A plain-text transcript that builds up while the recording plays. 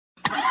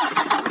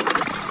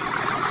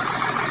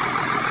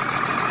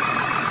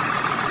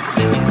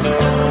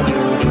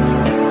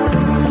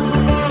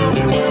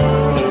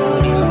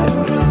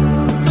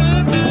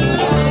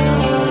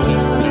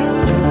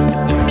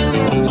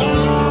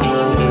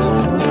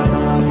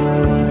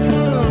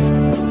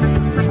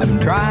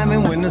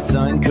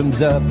sun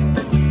comes up,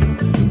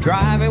 I'm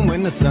driving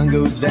when the sun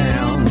goes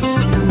down.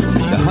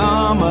 The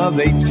hum of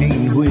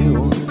 18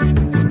 wheels,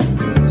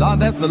 Lord,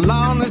 that's the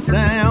lonely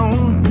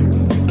sound.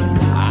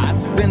 I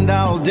spend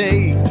all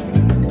day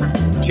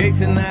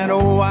chasing that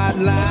old white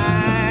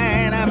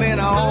line. I've been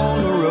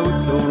on the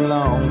road so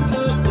long,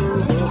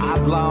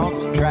 I've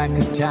lost track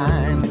of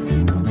time.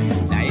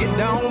 Now it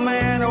don't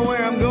matter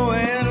where I'm going,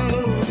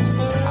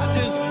 I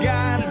just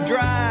gotta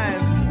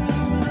drive. I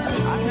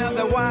have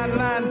the white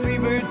line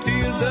fever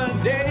till the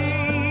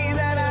day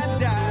that I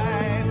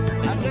die.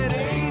 I said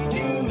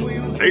 18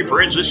 wheels. Hey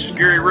friends, this is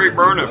Gary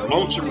Rayburn of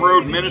Lonesome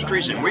Road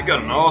Ministries, and we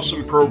got an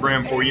awesome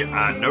program for you.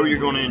 I know you're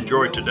going to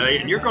enjoy it today,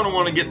 and you're going to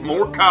want to get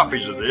more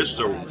copies of this,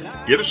 so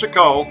give us a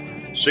call,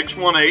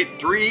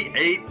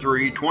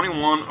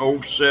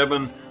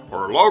 618-383-2107,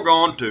 or log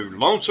on to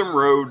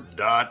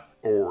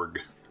lonesomeroad.org.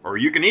 Or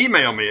you can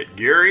email me at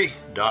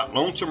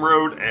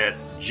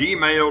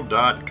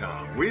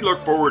gary.lonesomeroad@gmail.com. We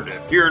look forward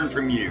to hearing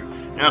from you.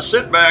 Now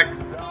sit back,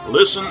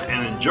 listen,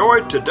 and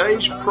enjoy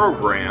today's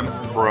program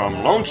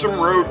from Lonesome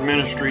Road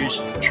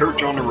Ministries,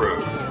 Church on the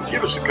Road.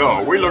 Give us a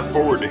call. We look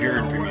forward to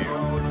hearing from you.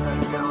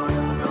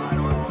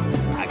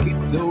 I keep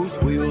those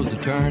wheels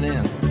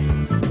a-turning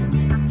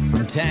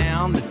from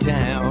town to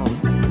town.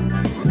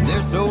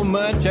 There's so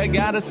much I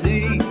gotta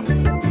see,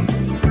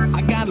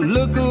 I gotta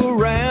look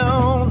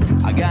around.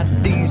 I got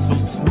diesel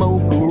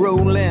smoke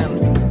rolling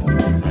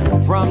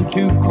from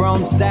 2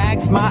 chrome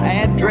stacks. My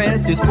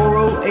address is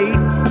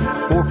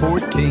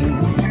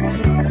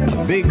 408-414,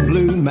 a big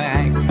blue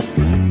Mac.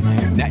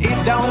 Now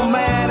it don't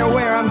matter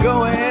where I'm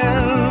going,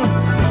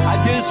 I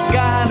just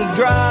gotta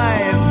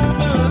drive.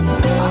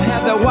 I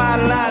have the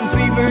white line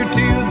fever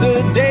till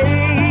the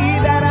day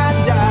that I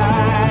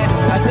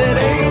die. I said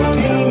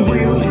 18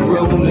 wheels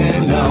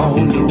rolling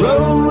on the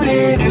road,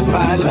 it is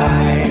my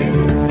life.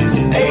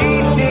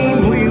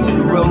 18 wheels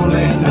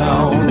rolling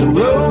on the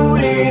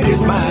road, it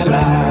is my life.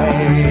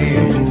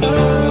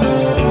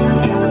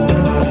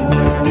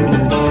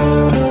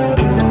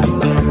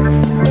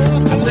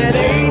 I said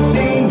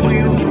 18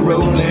 wheels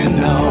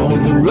rolling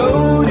on the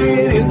road,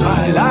 it is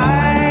my life.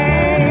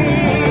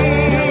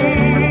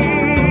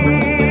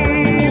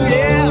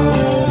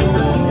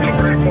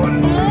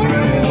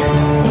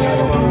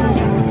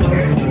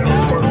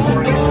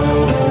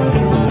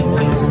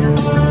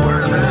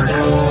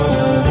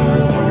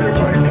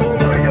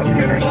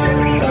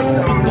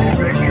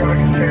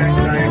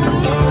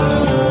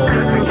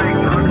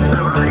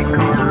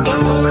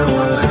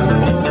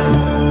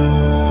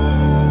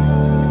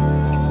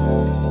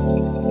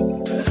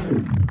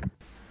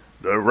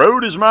 The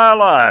road is my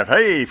life.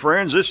 Hey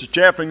friends, this is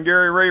Chaplain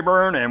Gary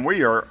Rayburn, and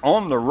we are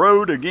on the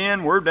road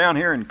again. We're down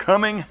here in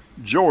Cumming,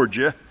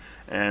 Georgia,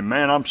 and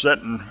man, I'm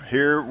sitting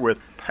here with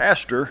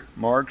Pastor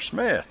Mark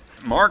Smith.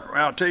 Mark,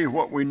 I'll tell you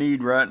what we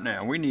need right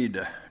now. We need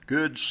a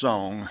good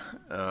song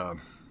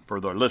for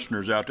the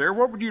listeners out there.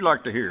 What would you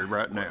like to hear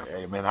right now?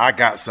 Hey man, I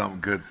got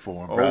something good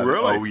for them. Oh,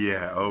 really?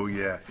 Oh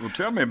yeah. Well,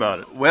 tell me about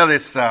it. Well,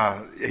 it's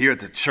here at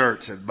the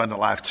church, at Abundant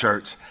Life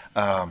Church.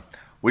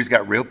 We just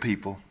got real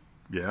people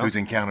who's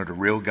encountered a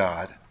real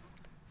God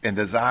and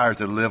desires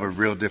to live a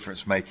real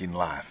difference-making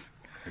life.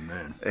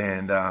 Amen.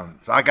 And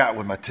so I got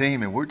with my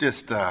team, and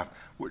this is a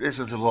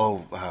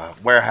little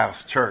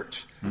warehouse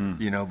church,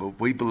 but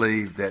we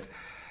believe that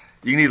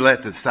you need to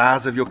let the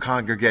size of your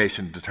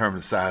congregation determine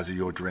the size of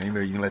your dream,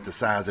 or you can let the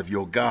size of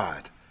your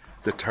God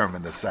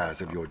determine the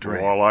size of your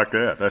dream. Oh, I like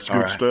that. That's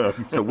good stuff.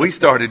 So we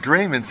started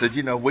dreaming and said,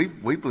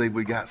 we believe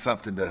we got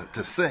something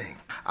to sing.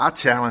 I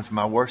challenged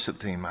my worship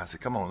team. I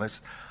said, come on,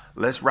 let's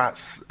write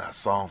a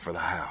song for the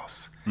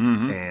house.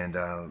 Mm-hmm. And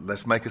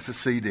let's make us a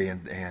CD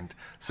and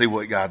see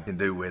what God can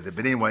do with it.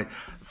 But anyway,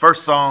 the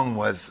first song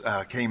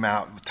came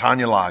out.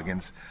 Tanya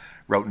Loggins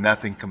wrote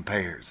 "Nothing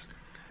Compares,"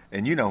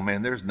 and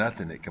man, there's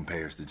nothing that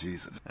compares to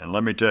Jesus. And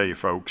let me tell you,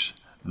 folks,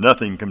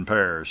 nothing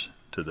compares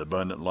to the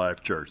Abundant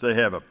Life Church. They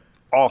have an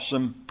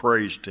awesome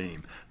praise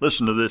team.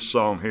 Listen to this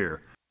song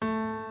here.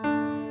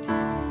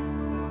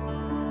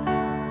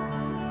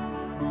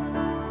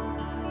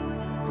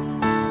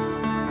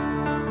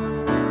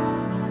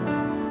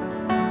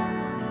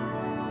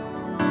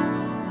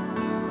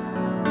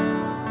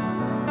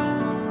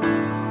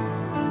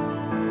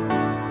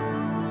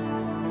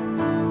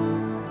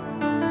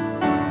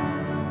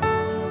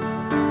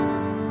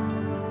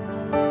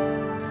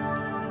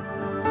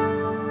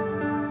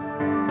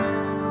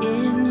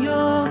 In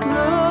your glory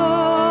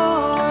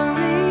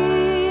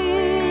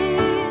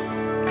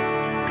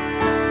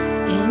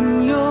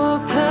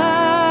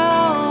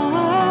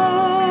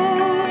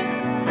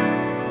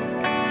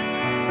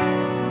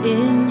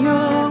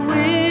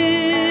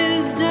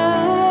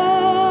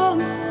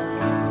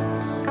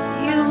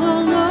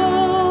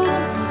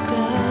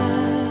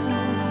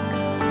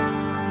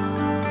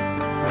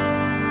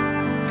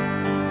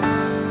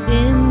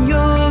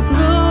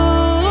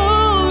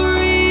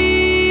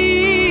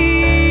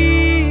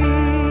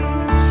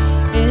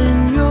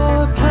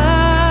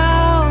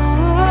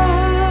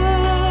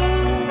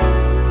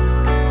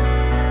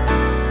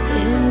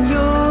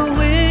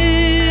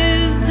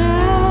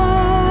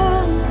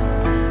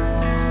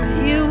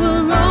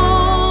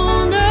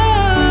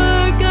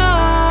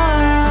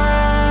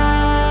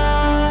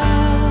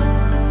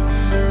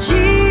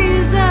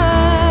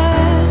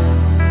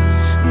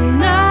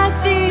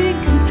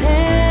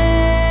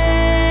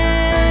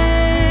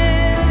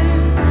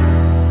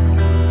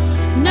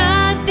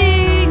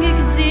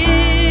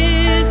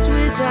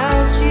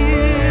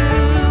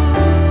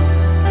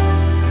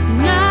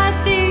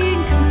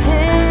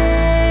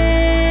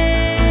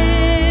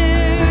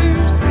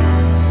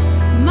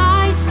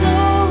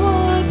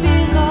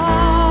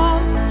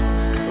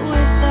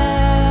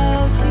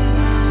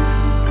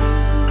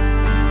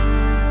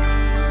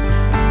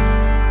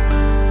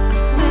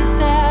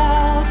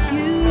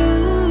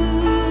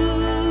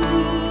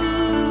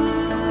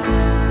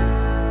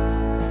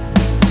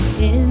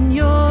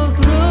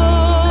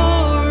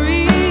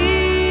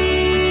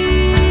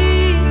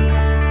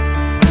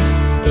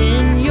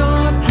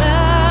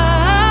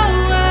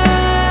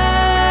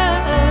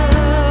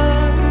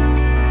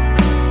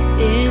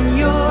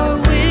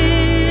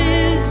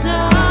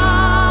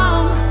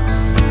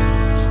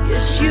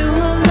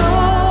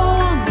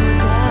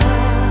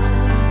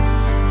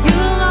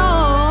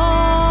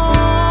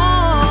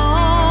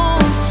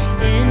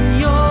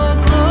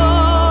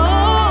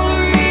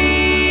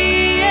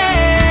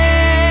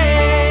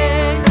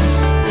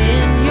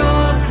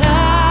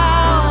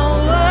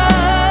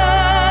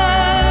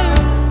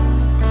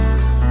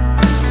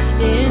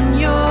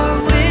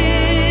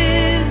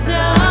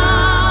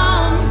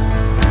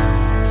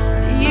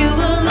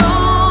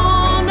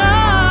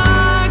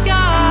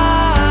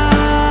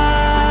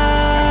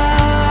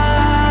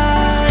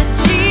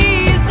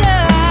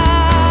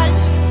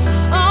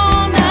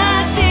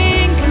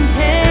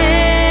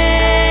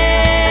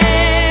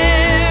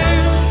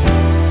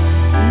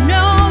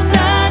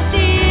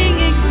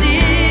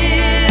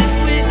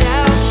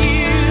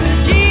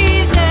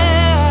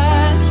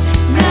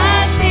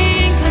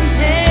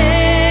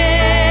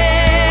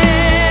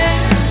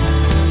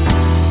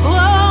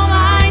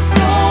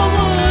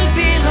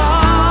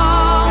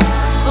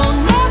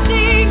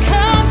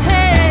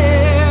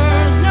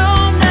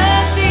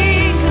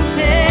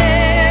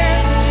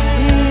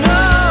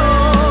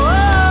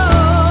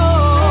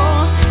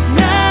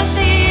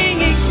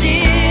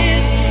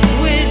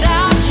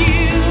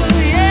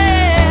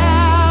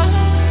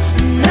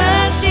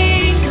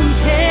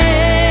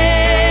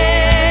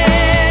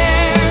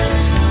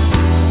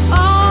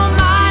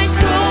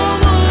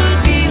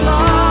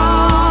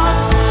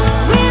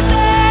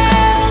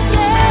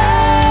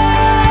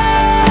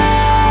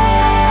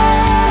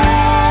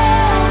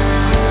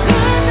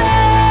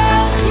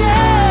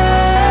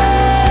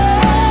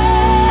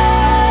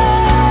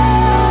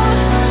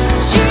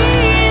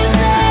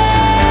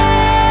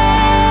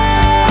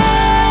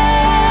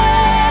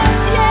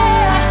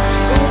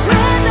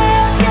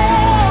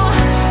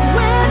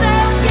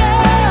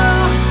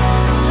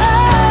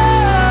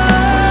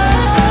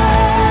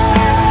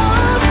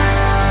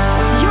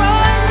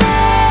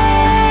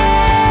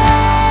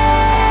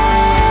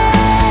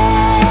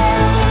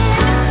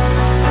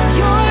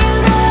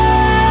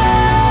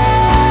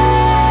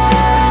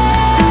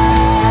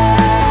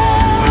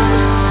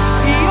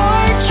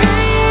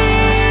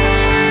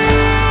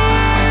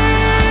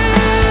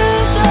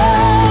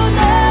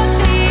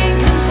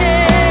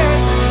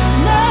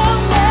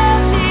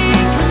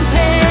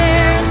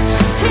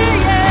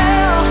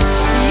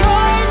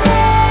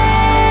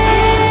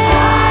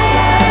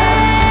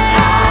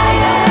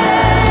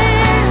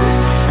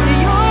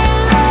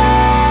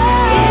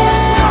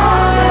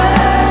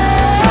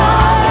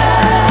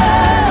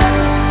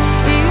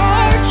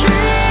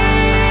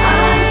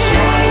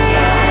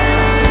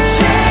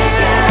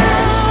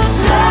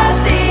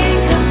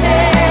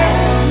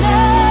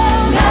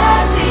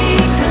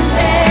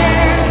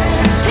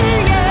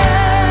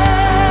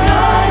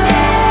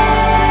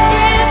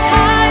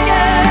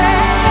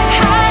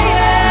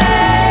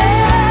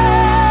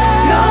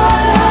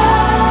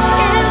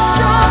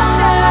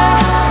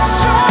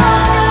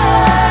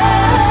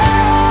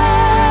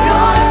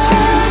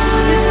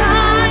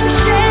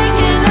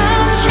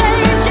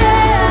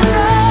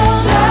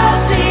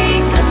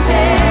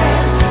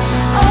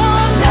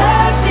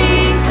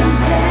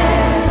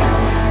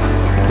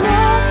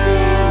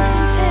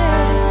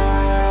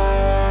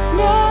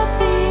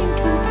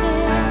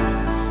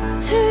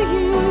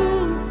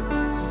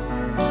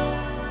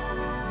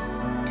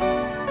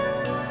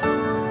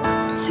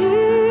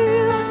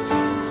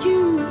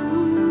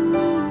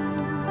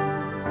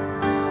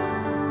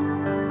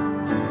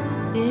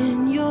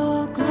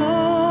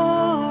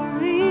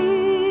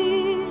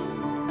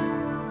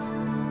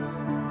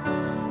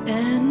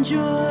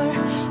your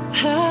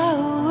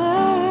power,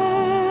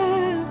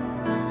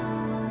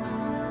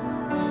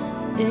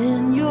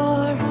 in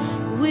your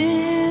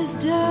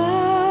wisdom.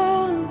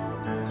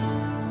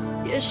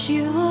 Yes,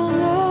 you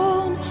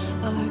alone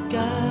are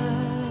God.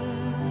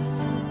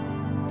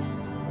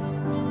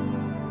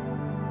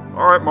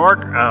 All right,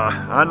 Mark,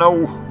 I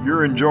know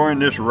you're enjoying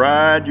this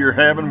ride you're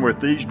having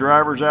with these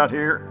drivers out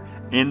here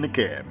in the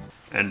cab.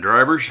 And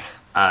drivers,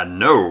 I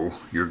know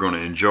you're going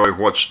to enjoy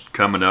what's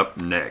coming up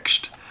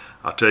next.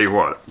 I'll tell you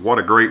what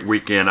a great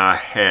weekend I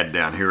had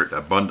down here at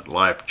Abundant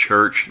Life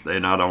Church. They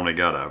not only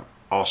got an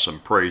awesome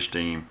praise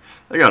team,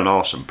 they got an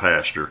awesome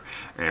pastor,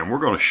 and we're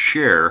going to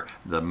share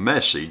the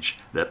message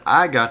that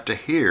I got to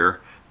hear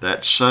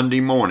that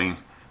Sunday morning,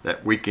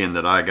 that weekend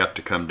that I got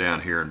to come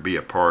down here and be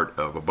a part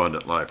of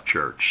Abundant Life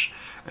Church.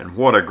 And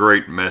what a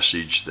great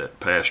message that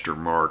Pastor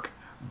Mark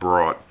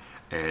brought,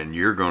 and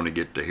you're going to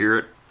get to hear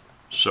it.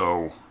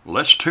 So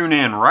let's tune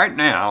in right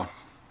now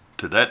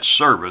to that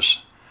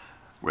service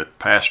with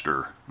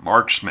Pastor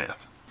Mark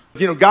Smith.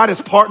 You know, God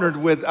has partnered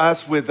with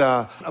us with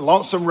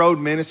Lonesome Road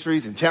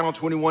Ministries and Channel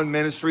 21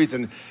 Ministries.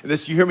 And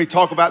this, you hear me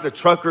talk about the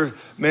trucker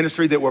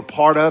ministry that we're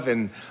part of.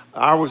 And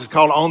ours is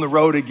called On the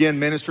Road Again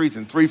Ministries.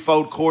 And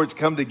threefold cords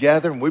come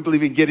together. And we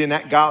believe in getting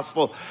that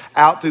gospel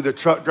out through the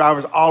truck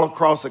drivers all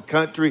across the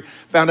country.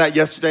 Found out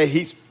yesterday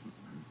he's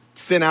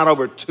sent out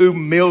over 2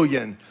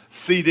 million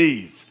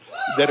CDs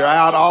that are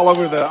out all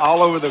over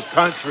the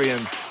country.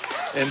 And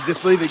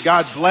just believe that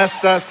God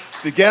blessed us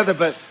together.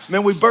 But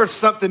man, we birthed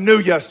something new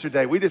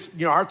yesterday. We just,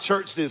 you know, our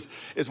church is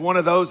one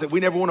of those that we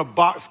never want to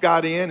box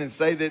God in and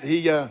say that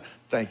he,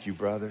 thank you,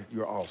 brother,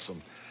 you're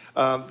awesome.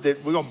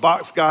 That we're gonna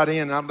box God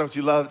in. Don't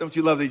you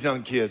love these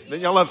young kids?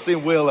 Y'all love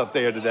seeing Will up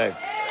there today.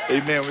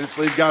 Amen. We just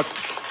believe God's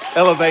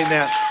elevating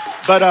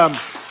that.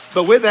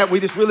 But with that, we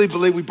just really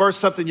believe we birthed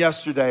something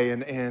yesterday,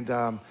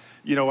 and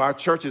you know, our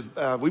church is.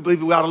 We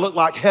believe we ought to look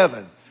like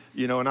heaven.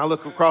 You know, and I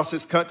look across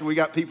this country. We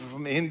got people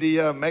from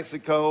India,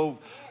 Mexico,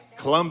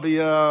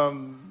 Colombia,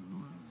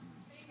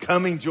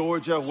 Cumming,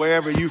 Georgia,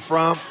 wherever you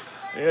from,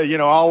 you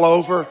know, all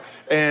over.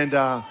 And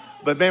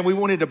but man, we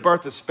wanted to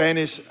birth the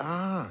Spanish,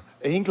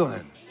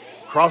 England,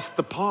 across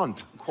the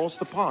pond,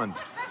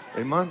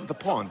 amen, the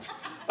pond.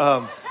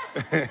 And,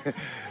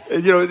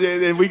 you know,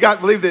 and we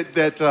believe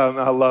that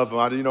I love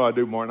them. You know I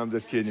do, Martin. I'm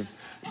just kidding you,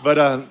 but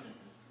I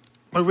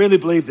really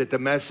believe that the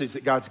message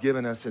that God's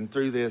given us, and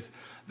through this,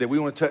 that we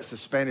want to touch the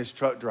Spanish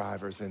truck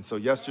drivers. And so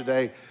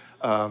yesterday,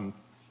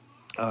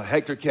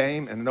 Hector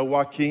came, and I know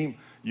Joaquin,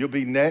 you'll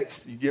be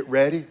next. You get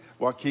ready,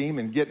 Joaquin,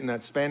 and getting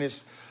that Spanish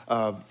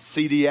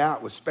CD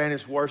out with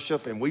Spanish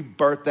worship. And we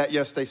birthed that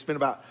yesterday. Spent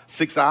about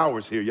 6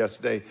 hours here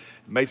yesterday.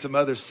 Made some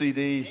other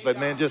CDs, but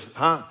man,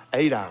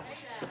 8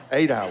 hours.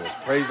 8 hours.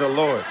 Praise the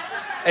Lord.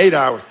 8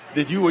 hours.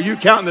 Were you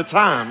counting the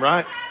time,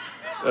 right?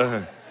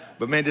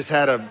 But man, just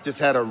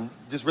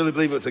really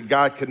believe it was a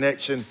God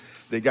connection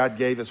that God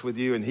gave us with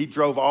you. And he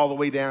drove all the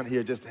way down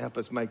here just to help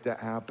us make that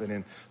happen.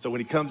 And so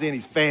when he comes in,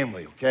 he's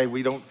family, okay?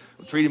 We don't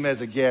treat him as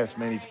a guest,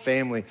 man. He's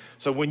family.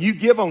 So when you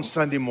give on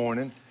Sunday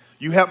morning,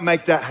 you help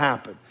make that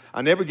happen.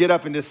 I never get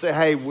up and just say,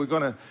 hey, we're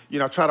going to, you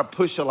know, try to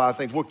push a lot of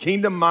things. We're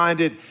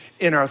kingdom-minded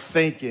in our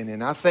thinking.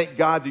 And I thank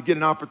God to get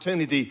an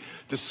opportunity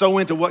to sow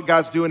into what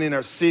God's doing in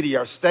our city,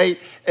 our state,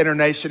 and our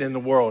nation, in the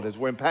world. As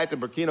we're impacting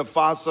Burkina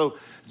Faso,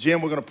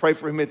 Jim, we're going to pray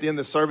for him at the end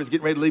of the service.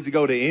 Getting ready to leave to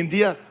go to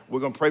India. We're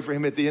going to pray for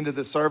him at the end of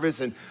the service.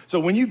 And so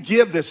when you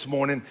give this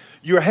morning,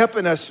 you're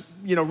helping us,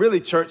 you know,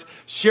 really, church,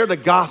 share the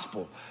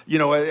gospel. You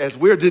know, as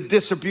we're the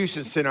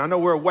distribution center. I know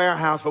we're a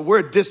warehouse, but we're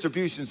a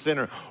distribution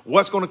center.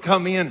 What's going to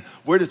come in,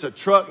 we're just a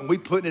truck, and we're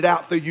putting it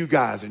out through you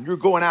guys. And you're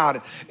going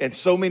out in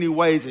so many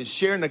ways and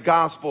sharing the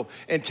gospel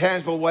in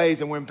tangible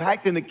ways. And we're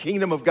impacting the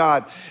kingdom of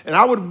God. And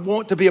I would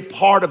want to be a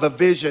part of a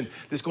vision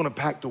that's going to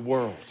impact the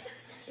world.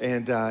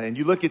 And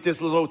you look at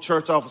this little old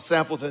church off of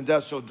Samples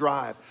Industrial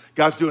Drive.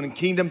 God's doing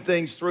kingdom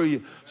things through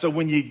you. So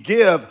when you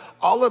give,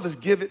 all of us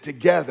give it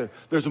together.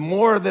 There's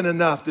more than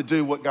enough to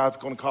do what God's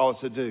going to call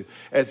us to do.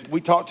 As we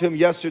talked to him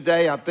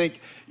yesterday, I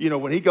think, you know,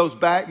 when he goes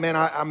back, man,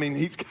 I mean,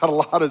 he's got a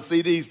lot of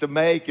CDs to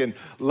make and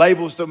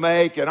labels to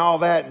make and all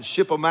that, and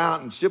ship them out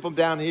and ship them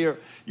down here.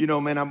 You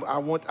know, man, I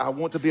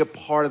want to be a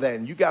part of that.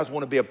 And you guys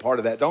want to be a part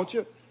of that, don't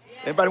you?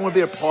 Everybody want to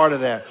be a part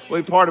of that.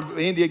 We're part of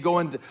India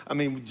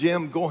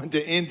Jim going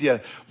to India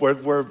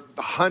where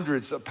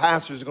hundreds of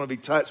pastors are going to be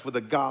touched with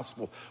the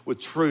gospel, with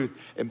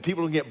truth, and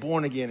people will get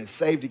born again and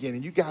saved again.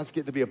 And you guys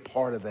get to be a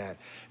part of that.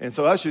 And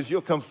so ushers,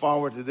 you'll come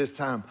forward to this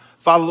time.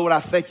 Father, Lord,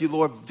 I thank you,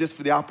 Lord, just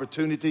for the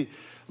opportunity,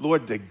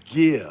 Lord, to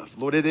give.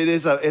 Lord,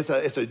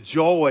 it's a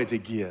joy to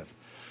give.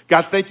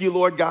 God, thank you,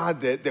 Lord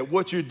God, that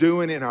what you're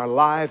doing in our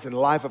lives and the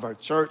life of our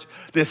church,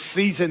 this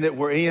season that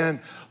we're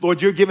in,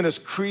 Lord, you're giving us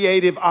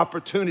creative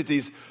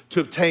opportunities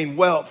to obtain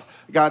wealth,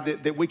 God,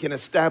 that we can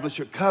establish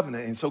your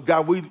covenant. And so,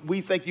 God,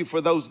 we thank you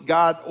for those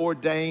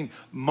God-ordained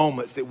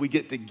moments that we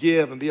get to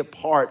give and be a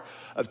part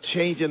of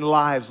changing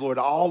lives, Lord,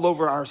 all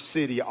over our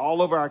city,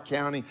 all over our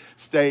county,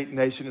 state,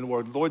 nation, and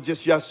world. Lord,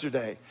 just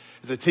yesterday,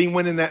 as a team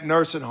went in that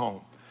nursing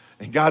home,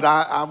 And God,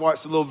 I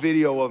watched a little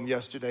video of them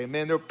yesterday.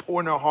 Man, they're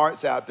pouring their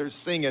hearts out. They're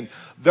singing.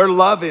 They're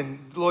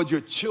loving, Lord,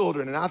 your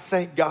children. And I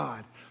thank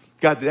God,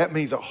 that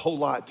means a whole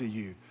lot to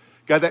you.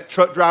 God, that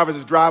truck driver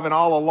that's driving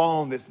all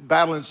alone, that's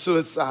battling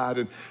suicide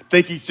and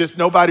think he's just,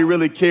 nobody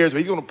really cares. But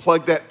he's going to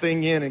plug that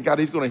thing in, and God,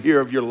 he's going to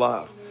hear of your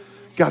love.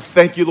 God,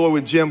 thank you, Lord,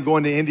 with Jim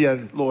going to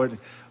India, Lord,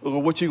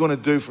 what you're going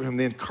to do for him,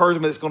 the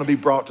encouragement that's going to be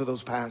brought to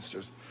those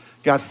pastors.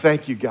 God,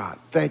 thank you, God.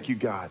 Thank you,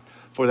 God,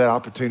 for that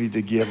opportunity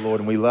to give, Lord.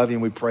 And we love you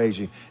and we praise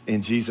you.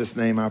 In Jesus'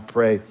 name I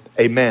pray.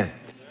 Amen.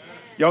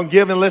 Y'all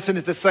give and listen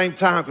at the same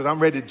time because I'm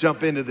ready to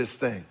jump into this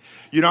thing.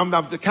 You know, I'm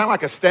kind of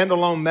like a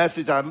standalone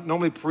message. I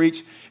normally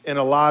preach in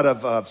a lot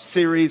of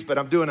series, but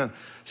I'm doing a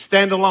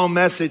standalone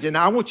message. And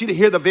I want you to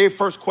hear the very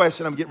first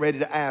question I'm getting ready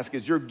to ask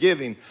as you're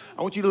giving.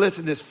 I want you to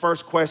listen to this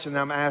first question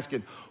that I'm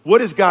asking.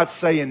 What is God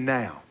saying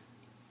now?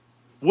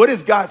 What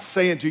is God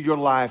saying to your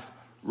life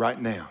right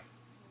now?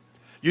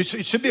 It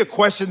should be a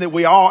question that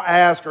we all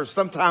ask or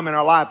sometime in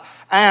our life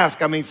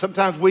ask. I mean,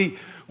 sometimes we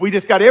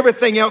just got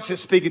everything else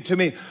that's speaking to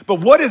me. But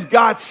what is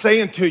God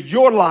saying to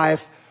your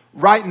life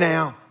right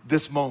now,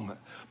 this moment?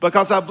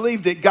 Because I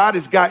believe that God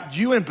has got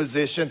you in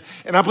position,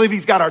 and I believe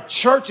he's got our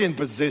church in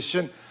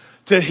position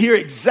to hear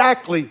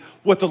exactly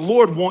what the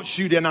Lord wants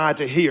you and I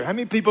to hear. How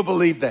many people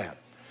believe that?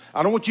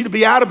 I don't want you to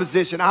be out of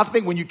position. I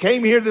think when you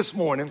came here this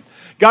morning,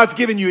 God's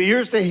given you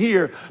ears to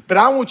hear, but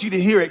I want you to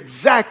hear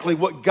exactly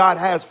what God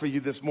has for you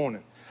this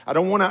morning. I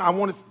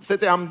want to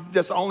sit there, I'm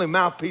just only a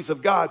mouthpiece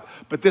of God,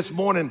 but this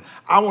morning,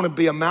 I want to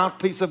be a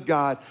mouthpiece of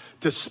God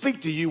to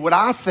speak to you what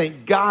I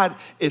think God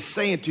is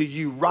saying to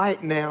you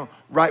right now,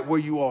 right where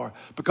you are,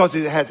 because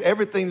it has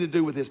everything to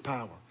do with his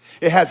power.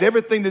 It has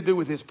everything to do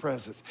with his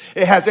presence.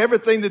 It has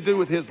everything to do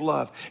with his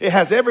love. It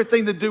has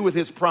everything to do with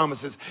his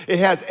promises. It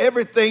has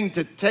everything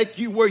to take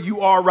you where you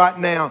are right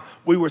now.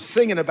 We were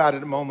singing about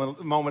it a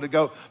moment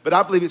ago, but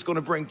I believe it's going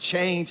to bring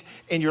change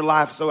in your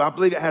life. So I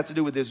believe it has to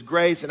do with his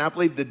grace, and I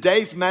believe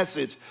today's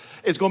message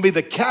is going to be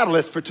the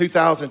catalyst for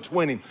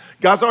 2020.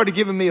 God's already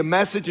given me a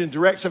message and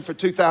direction for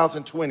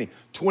 2020.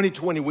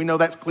 2020, we know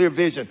that's clear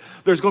vision.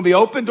 There's going to be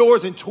open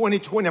doors in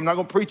 2020. I'm not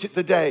going to preach it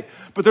today,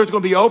 but there's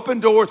going to be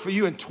open doors for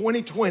you in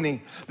 2020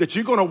 that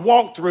you're going to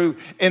walk through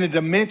in a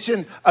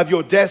dimension of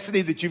your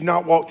destiny that you've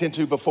not walked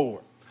into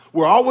before.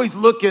 We're always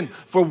looking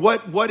for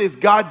what is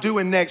God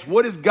doing next?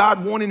 What is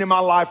God wanting in my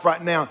life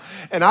right now?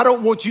 And I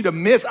don't want you to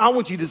miss, I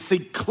want you to see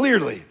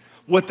clearly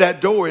what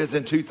that door is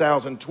in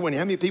 2020.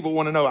 How many people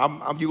want to know?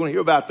 You're going to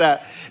hear about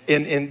that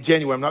in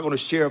January. I'm not going to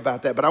share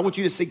about that, but I want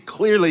you to see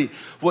clearly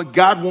what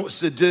God wants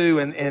to do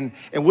and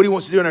what he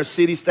wants to do in our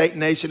city, state,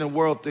 nation, and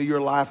world through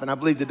your life. And I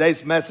believe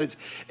today's message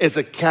is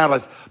a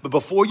catalyst. But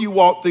before you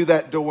walk through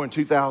that door in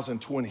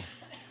 2020,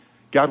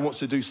 God wants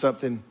to do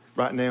something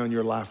right now in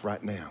your life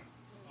right now.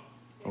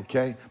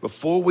 Okay?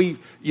 Before we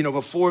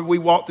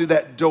walk through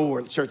that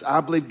door, church,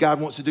 I believe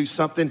God wants to do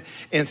something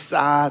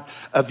inside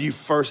of you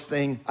first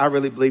thing, I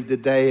really believe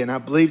today. And I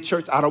believe,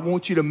 church, I don't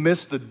want you to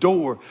miss the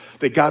door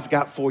that God's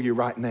got for you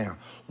right now.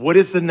 What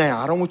is the now?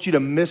 I don't want you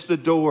to miss the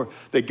door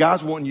that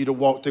God's wanting you to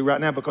walk through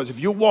right now, because if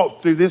you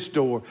walk through this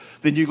door,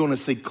 then you're going to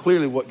see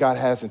clearly what God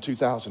has in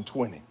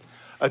 2020.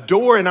 A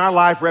door in our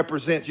life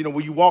represents,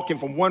 where you walk in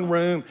from one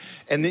room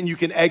and then you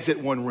can exit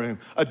one room.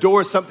 A door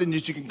is something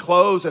that you can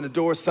close, and a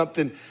door is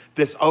something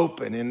that's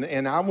open.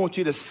 And I want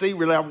you to see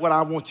really what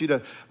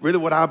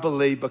I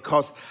believe,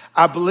 because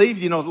I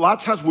believe, a lot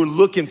of times we're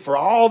looking for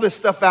all this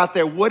stuff out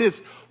there.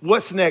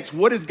 What's next?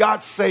 What is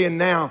God saying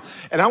now?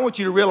 And I want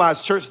you to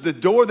realize, church, the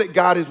door that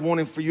God is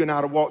wanting for you and I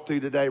to walk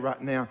through today,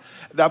 right now,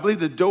 I believe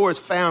the door is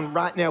found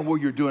right now where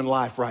you're doing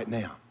life right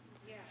now.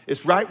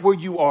 It's right where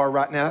you are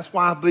right now. That's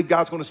why I believe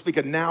God's going to speak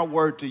a now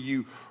word to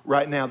you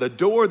right now. The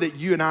door that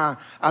you and I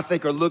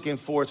think are looking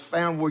for is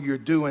found where you're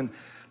doing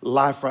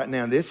life right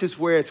now. This is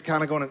where it's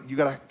kind of you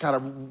got to kind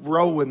of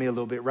roll with me a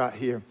little bit right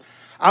here.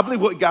 I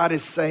believe what God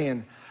is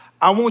saying,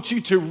 I want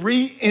you to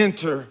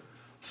re-enter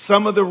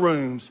some of the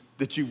rooms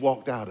that you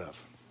walked out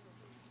of.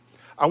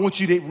 I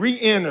want you to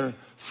re-enter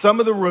some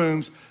of the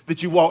rooms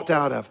that you walked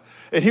out of.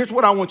 And here's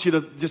what I want you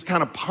to just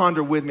kind of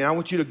ponder with me. I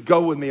want you to go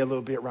with me a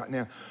little bit right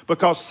now,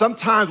 because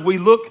sometimes we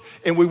look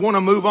and we want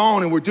to move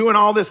on and we're doing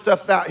all this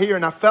stuff out here.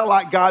 And I felt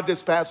like God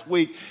this past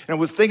week, and I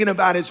was thinking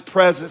about his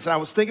presence, and I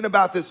was thinking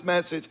about this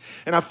message,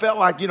 and I felt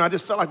like, I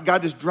just felt like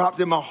God just dropped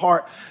in my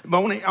heart.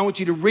 I want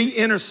you to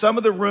re-enter some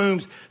of the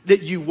rooms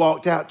that you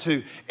walked out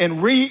to,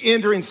 and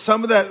re-entering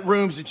some of that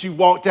rooms that you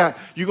walked out,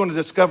 you're going to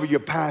discover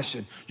your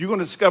passion. You're going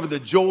to discover the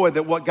joy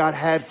that what God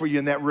had for you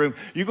in that room.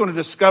 You're going to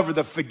discover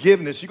the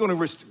forgiveness. You're going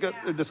to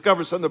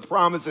discover some of the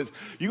promises.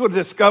 You're going to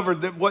discover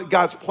that what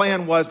God's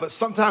plan was. But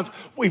sometimes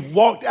we've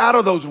walked out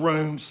of those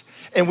rooms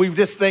and we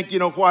just think,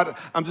 what,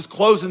 I'm just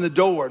closing the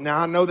door. Now,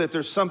 I know that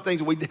there's some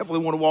things we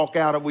definitely want to walk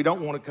out of, we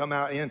don't want to come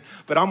out in,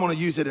 but I'm going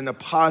to use it in a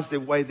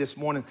positive way this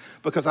morning,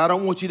 because I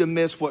don't want you to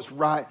miss what's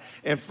right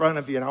in front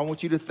of you. And I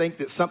want you to think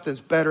that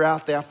something's better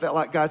out there. I felt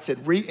like God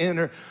said,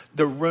 re-enter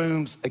the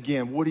rooms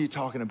again. What are you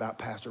talking about,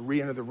 Pastor?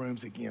 Re-enter the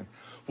rooms again.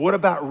 What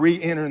about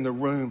re-entering the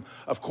room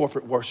of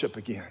corporate worship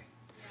again?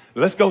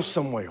 Let's go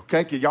somewhere,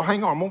 okay? Y'all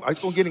hang on. I'm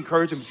just going to get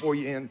encouraging before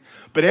you end.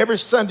 But every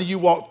Sunday you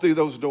walk through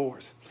those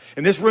doors,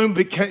 and this room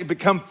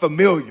become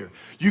familiar.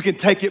 You can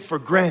take it for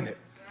granted.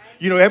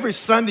 You know, every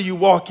Sunday you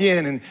walk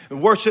in and the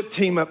worship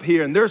team up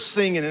here and they're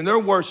singing and they're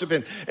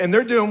worshiping and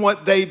they're doing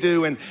what they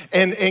do. And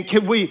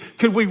could we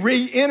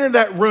re-enter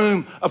that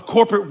room of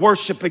corporate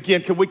worship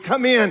again? Could we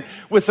come in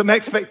with some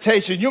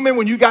expectation? You remember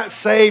when you got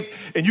saved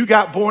and you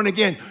got born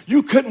again,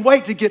 you couldn't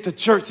wait to get to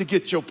church to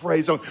get your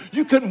praise on.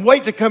 You couldn't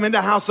wait to come into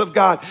the house of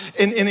God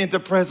and into the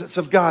presence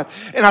of God.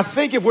 And I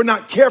think if we're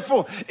not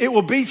careful, it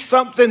will be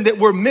something that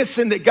we're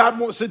missing that God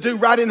wants to do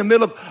right in the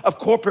middle of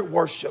corporate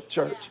worship,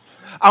 church.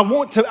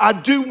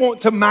 I do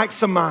want to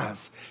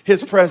maximize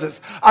his presence.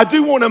 I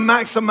do want to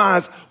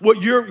maximize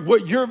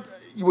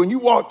when you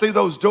walk through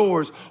those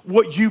doors,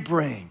 what you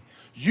bring.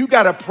 You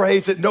got to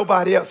praise that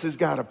nobody else has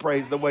got to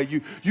praise the way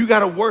you got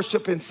to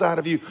worship inside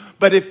of you.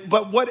 But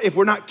if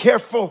we're not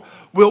careful,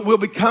 we'll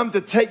become to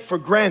take for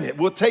granted.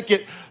 We'll take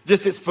it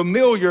just as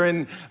familiar,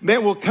 and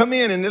man, we'll come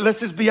in and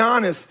let's just be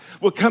honest.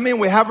 We'll come in,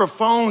 we have our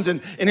phones,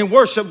 and in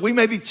worship, we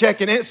may be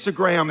checking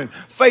Instagram and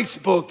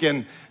Facebook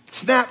and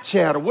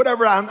Snapchat or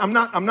whatever. I'm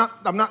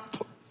not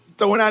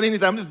throwing out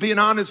anything. I'm just being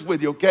honest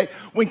with you, okay?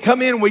 We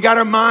come in, we got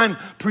our mind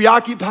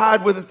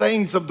preoccupied with the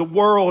things of the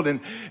world,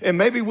 and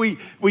maybe we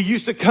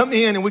used to come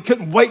in and we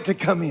couldn't wait to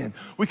come in.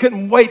 We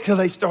couldn't wait till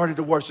they started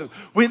to worship.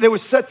 There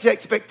was such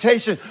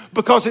expectation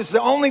because it's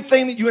the only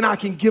thing that you and I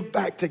can give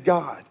back to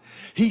God.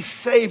 He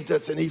saved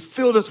us and he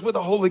filled us with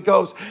the Holy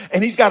Ghost,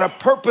 and he's got a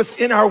purpose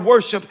in our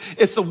worship.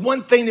 It's the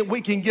one thing that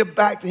we can give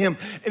back to him.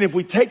 And if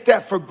we take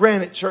that for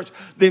granted, church,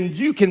 then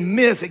you can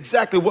miss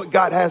exactly what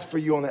God has for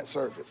you on that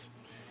service.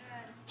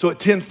 So at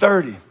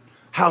 10:30,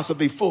 house will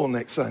be full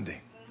next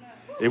Sunday.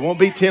 It won't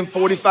be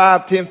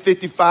 10:45,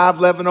 10:55,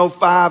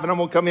 11:05, and I'm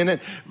going to come in at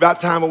about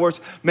time of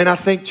worship. Man, I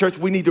think, church,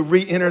 we need to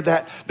re-enter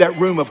that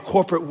room of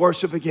corporate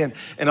worship again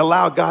and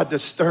allow God to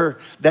stir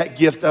that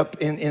gift up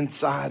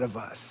inside of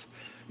us.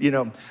 You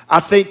know,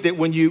 I think that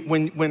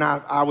when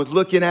I was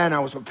looking at and I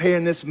was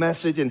preparing this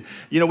message, and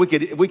you know, we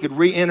could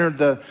re-enter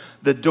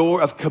the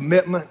door of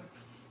commitment.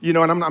 You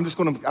know, and I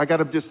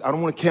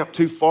don't want to camp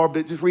too far,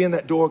 but just re-enter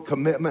that door of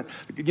commitment.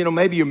 You know,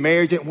 maybe your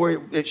marriage isn't where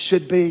it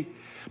should be,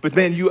 but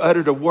man, you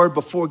uttered a word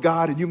before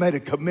God and you made a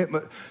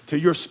commitment to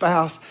your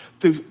spouse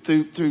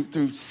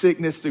through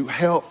sickness, through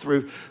health,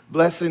 through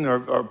blessing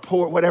or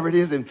poor, whatever it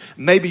is. And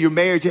maybe your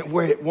marriage isn't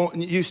where it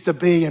used to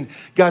be. And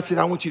God said,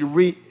 I want you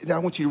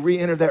to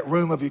re-enter that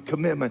room of your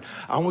commitment.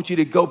 I want you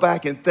to go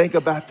back and think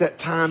about that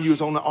time you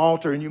was on the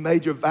altar and you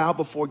made your vow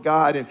before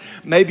God. And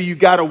maybe you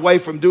got away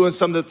from doing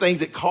some of the things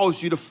that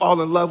caused you to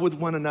fall in love with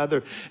one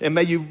another. And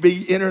may you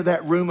re-enter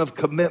that room of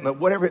commitment,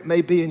 whatever it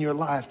may be in your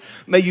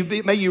life. May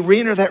you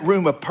re-enter that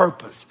room of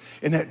purpose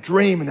and that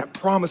dream and that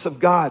promise of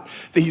God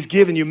that he's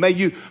given you. May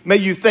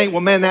you think,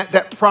 well, man,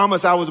 that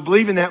promise, I was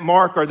believing that,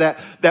 Mark, or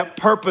that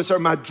purpose or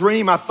my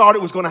dream, I thought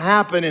it was going to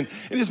happen. And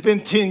it's been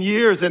 10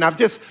 years and I've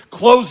just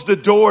closed the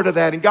door to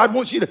that. And God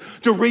wants you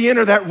to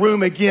re-enter that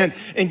room again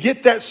and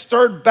get that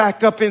stirred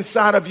back up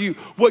inside of you,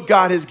 what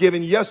God has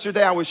given you.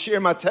 Yesterday, I was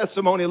sharing my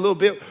testimony a little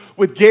bit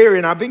with Gary,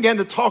 and I began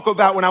to talk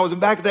about when I was in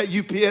back of that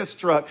UPS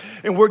truck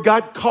and where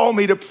God called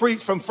me to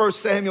preach from 1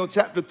 Samuel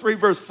chapter 3,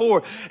 verse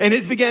 4. And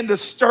it began to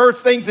stir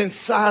things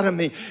inside of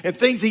me and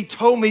things he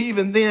told me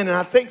even then. And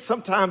I think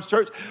sometimes,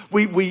 church,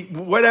 we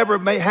whatever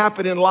may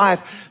happen in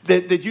life,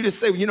 that you just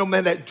say, you know,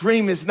 man, that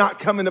dream is not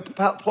coming to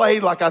play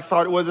like I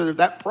thought it was, or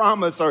that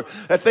promise or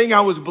that thing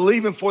I was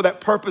believing for,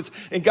 that purpose.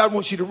 And God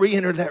wants you to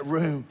re-enter that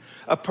room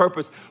of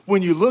purpose.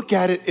 When you look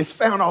at it, it's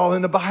found all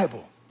in the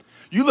Bible.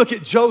 You look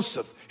at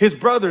Joseph. His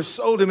brothers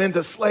sold him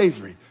into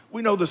slavery.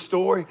 We know the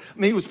story. I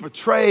mean, he was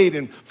betrayed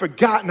and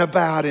forgotten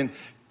about and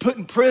put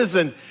in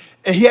prison.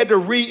 And he had to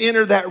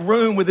re-enter that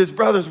room with his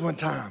brothers one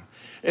time.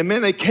 And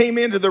man, they came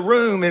into the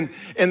room and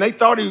they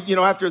thought,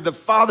 after the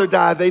father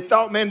died, they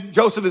thought, man,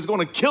 Joseph is going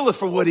to kill us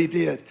for what he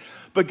did.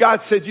 But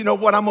God said, you know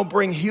what? I'm going to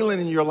bring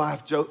healing in your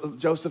life,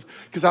 Joseph,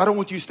 because I don't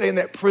want you to stay in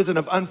that prison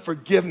of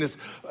unforgiveness,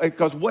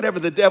 because whatever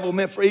the devil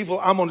meant for evil,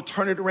 I'm going to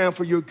turn it around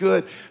for your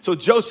good. So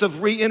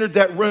Joseph re-entered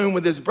that room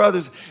with his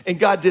brothers, and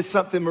God did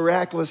something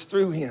miraculous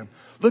through him.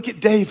 Look at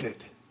David.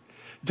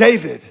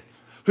 David,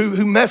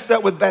 who messed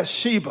up with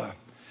Bathsheba,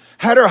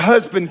 had her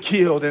husband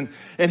killed, and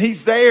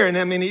he's there, and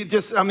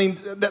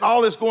that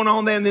all is going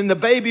on there, and then the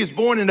baby is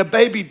born, and the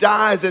baby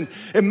dies, and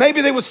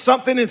maybe there was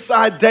something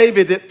inside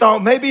David that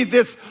thought, maybe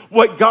this,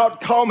 what God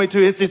called me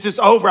to, it's just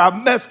over,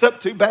 I've messed up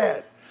too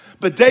bad.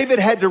 But David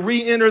had to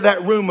re-enter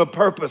that room of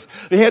purpose.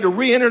 He had to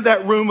re-enter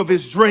that room of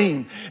his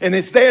dream. And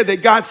it's there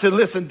that God said,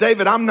 listen,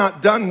 David, I'm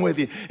not done with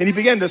you. And he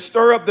began to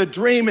stir up the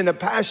dream and the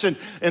passion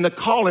and the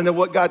calling of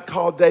what God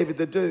called David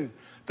to do.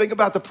 Think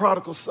about the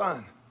prodigal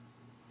son.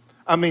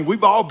 I mean,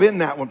 we've all been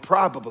that one,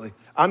 probably.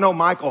 I know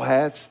Michael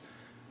has.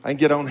 I can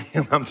get on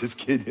him. I'm just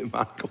kidding,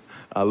 Michael.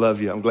 I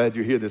love you. I'm glad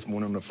you're here this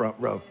morning on the front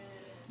row.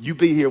 You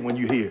be here when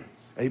you hear.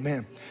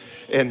 Amen.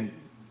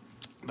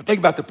 But think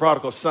about the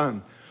prodigal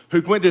son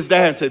who went to his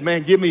dad and said,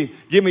 man, give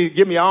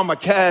me all my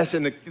cash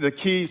and the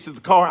keys to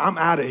the car. I'm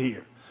out of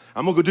here.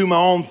 I'm going to go do my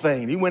own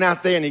thing. He went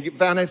out there and he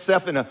found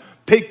himself in a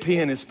pig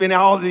pen and spent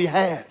all that he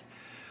had.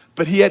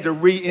 But he had to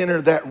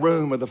re-enter that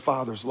room of the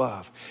Father's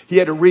love. He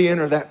had to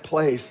re-enter that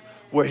place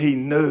where he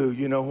knew,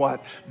 you know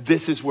what,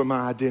 this is where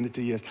my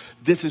identity is.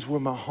 This is where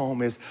my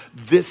home is.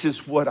 This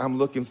is what I'm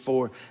looking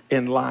for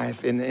in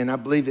life. And I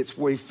believe it's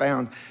where he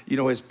found, you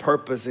know, his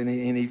purpose, and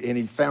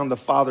he found the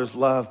Father's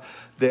love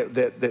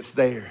that's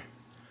there.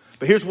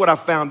 But here's what I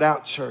found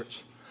out,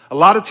 church. A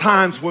lot of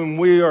times when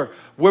we are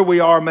where we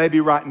are maybe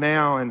right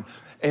now,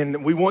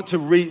 and we want to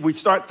we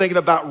start thinking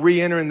about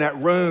re-entering that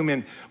room,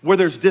 and where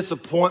there's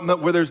disappointment,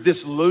 where there's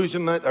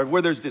disillusionment, or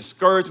where there's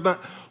discouragement,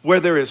 where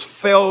there is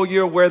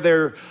failure, where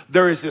there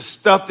is this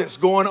stuff that's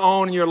going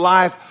on in your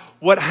life.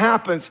 What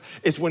happens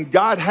is when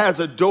God has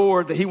a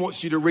door that he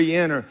wants you to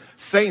re-enter,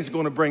 Satan's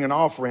going to bring an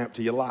off-ramp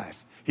to your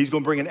life. He's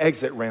going to bring an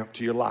exit ramp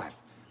to your life.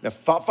 Now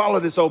follow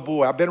this old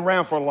boy. I've been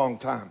around for a long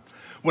time.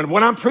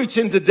 When I'm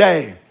preaching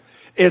today,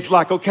 it's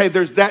like, okay,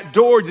 there's that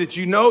door that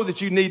you know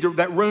that you need to,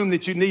 that room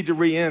that you need to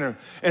re-enter.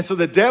 And so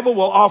the devil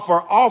will offer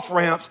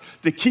off-ramps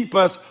to keep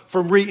us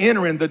from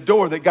re-entering the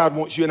door that God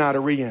wants you and I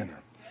to re-enter.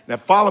 Now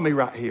follow me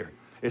right here.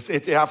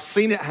 I've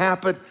seen it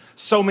happen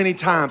so many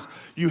times.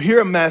 You hear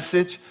a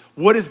message.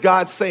 What is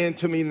God saying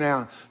to me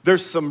now?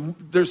 There's some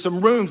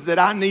rooms that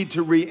I need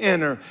to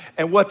re-enter.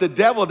 And what the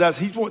devil does,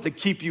 he wants to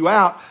keep you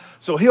out.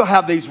 So he'll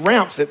have these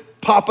ramps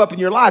that pop up in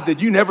your life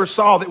that you never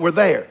saw that were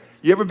there.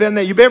 You ever been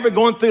there? You've ever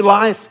going through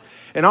life,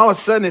 and all of a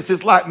sudden it's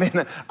just like, man,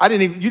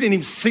 you didn't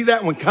even see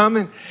that one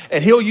coming.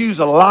 And he'll use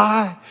a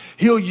lie.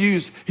 He'll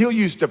use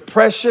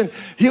depression.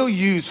 He'll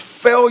use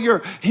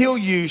failure. He'll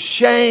use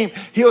shame.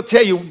 He'll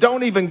tell you,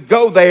 don't even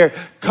go there.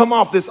 Come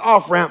off this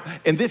off-ramp.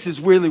 And this is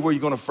really where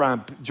you're going to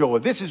find joy.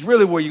 This is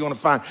really where you're going to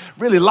find,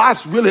 really,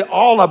 life's really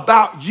all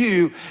about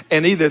you.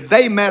 And either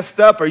they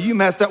messed up or you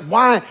messed up.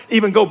 Why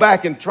even go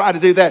back and try to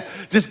do that?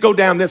 Just go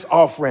down this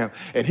off-ramp.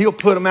 And he'll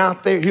put them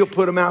out there. He'll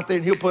put them out there.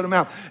 And he'll put them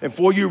out. And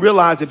before you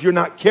realize, if you're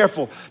not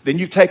careful, then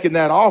you've taken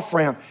that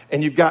off-ramp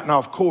and you've gotten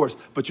off course.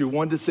 But you're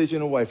one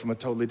decision away from a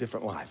totally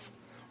different life.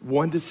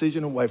 One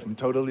decision away from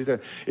totally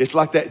different. It's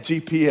like that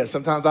GPS.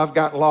 Sometimes I've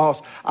gotten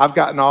lost. I've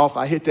gotten off.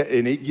 I hit that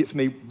and it gets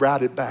me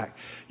routed back.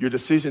 Your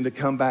decision to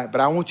come back.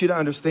 But I want you to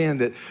understand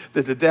that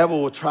the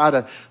devil will try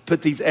to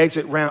put these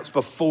exit ramps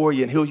before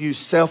you, and he'll use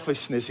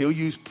selfishness. He'll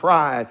use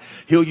pride.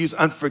 He'll use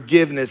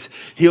unforgiveness.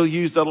 He'll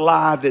use the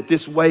lie that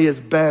this way is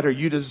better.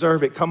 You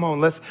deserve it. Come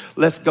on,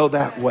 let's go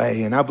that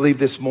way. And I believe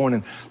this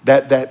morning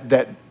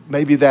that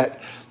maybe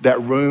that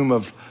room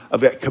of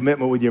that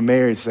commitment with your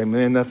marriage, say,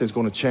 man, nothing's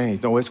going to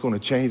change. No, it's going to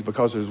change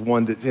because there's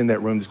one that's in that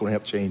room that's going to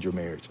help change your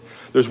marriage.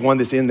 There's one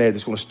that's in there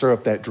that's going to stir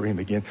up that dream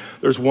again.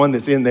 There's one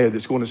that's in there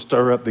that's going to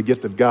stir up the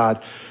gift of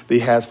God that he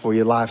has for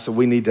your life. So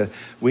we need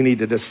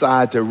to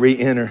decide to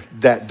re-enter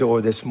that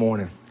door this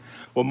morning.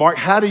 Well, Mark,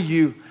 how do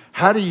you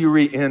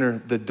re-enter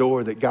the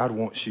door that God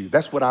wants you?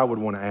 That's what I would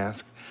want to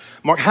ask.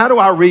 Mark, how do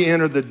I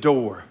re-enter the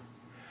door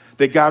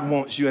that God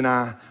wants you and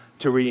I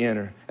to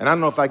re-enter? And I don't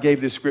know if I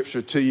gave this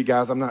scripture to you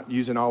guys. I'm not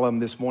using all of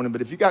them this morning,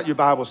 but if you got your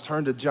Bibles,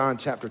 turn to John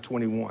chapter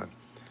 21.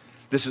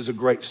 This is a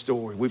great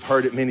story. We've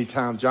heard it many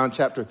times. John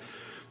chapter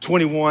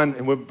 21,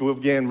 and we'll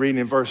begin reading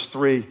in verse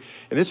 3.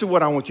 And this is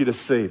what I want you to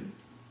see.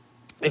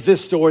 It's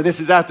this story. This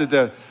is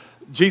after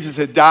Jesus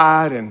had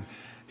died and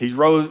he's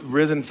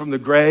risen from the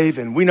grave,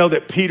 and we know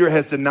that Peter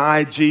has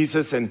denied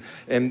Jesus, and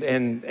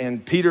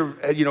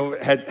Peter, you know,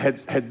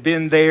 had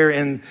been there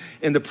in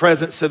the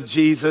presence of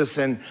Jesus,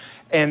 and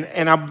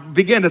I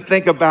began to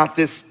think about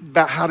this,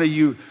 about how do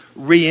you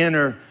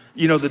re-enter,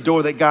 you know, the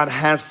door that God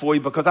has for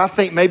you, because I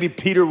think maybe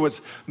Peter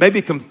was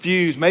maybe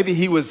confused, maybe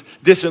he was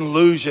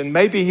disillusioned,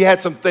 maybe he had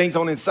some things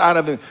on the inside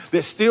of him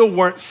that still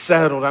weren't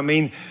settled. I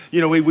mean, you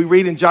know, we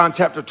read in John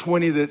chapter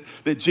 20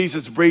 that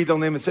Jesus breathed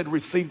on them and said,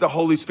 receive the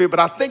Holy Spirit. But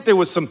I think there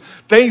was some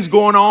things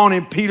going on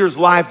in Peter's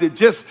life that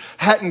just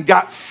hadn't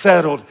got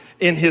settled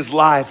in his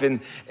life.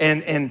 And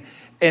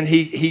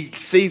he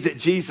sees that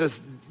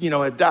Jesus, you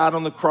know, had died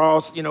on the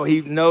cross. You know,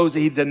 he knows that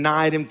he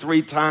denied him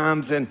 3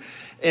 times. And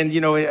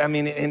you know, I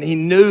mean, and he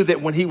knew that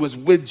when he was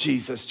with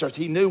Jesus, church,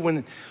 he knew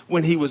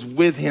when he was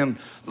with him,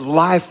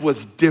 life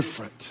was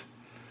different.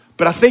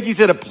 But I think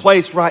he's at a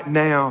place right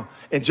now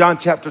in John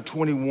chapter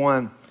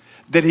 21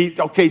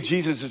 that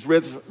Jesus is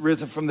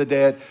risen from the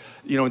dead.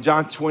 You know, in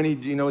John 20,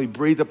 you know, he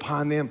breathed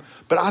upon them.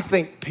 But I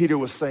think Peter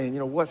was saying, you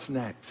know, what's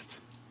next?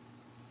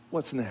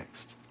 What's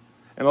next?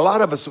 And a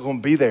lot of us are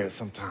going to be there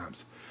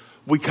sometimes.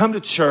 We come to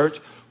church,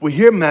 we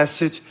hear a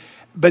message,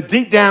 but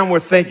deep down we're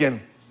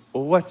thinking,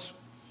 well,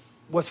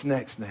 what's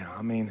next now?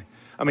 I mean,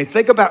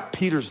 think about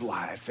Peter's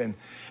life. And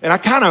I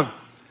kind of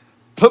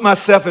put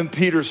myself in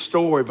Peter's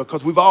story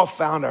because we've all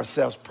found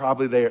ourselves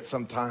probably there at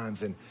some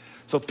times. And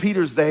so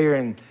Peter's there,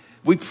 and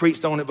we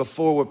preached on it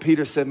before where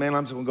Peter said, man,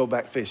 I'm just going to go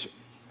back fishing.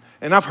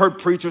 And I've heard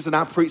preachers, and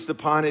I preached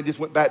upon it, just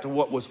went back to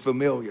what was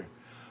familiar.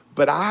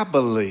 But I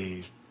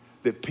believe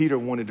that Peter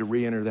wanted to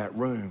re-enter that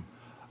room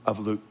of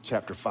Luke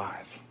chapter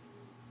 5.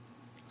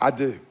 I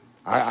do.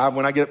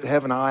 When I get up to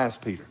heaven, I'll ask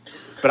Peter.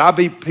 But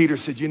Peter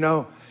said, you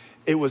know,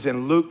 it was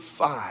in Luke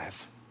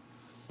 5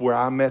 where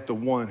I met the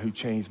one who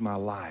changed my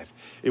life.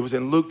 It was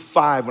in Luke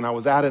 5 when I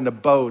was out in the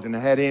boat and I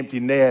had an empty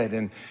net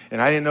and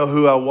I didn't know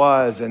who I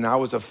was and I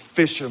was a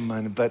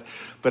fisherman, but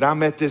I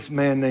met this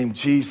man named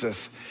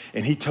Jesus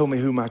and he told me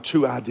who my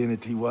true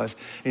identity was.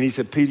 And he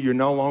said, Peter, you're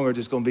no longer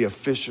just going to be a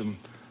fisherman,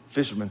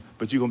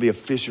 but you're going to be a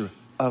fisher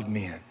of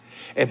men.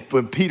 And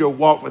when Peter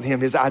walked with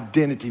him, his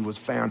identity was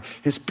found.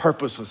 His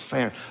purpose was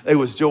found. There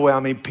was joy.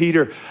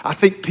 I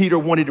think Peter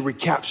wanted to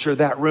recapture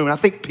that room. I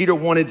think Peter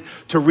wanted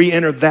to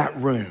re-enter that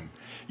room.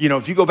 You know,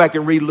 if you go back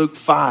and read Luke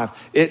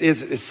 5, it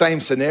is the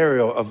same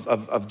scenario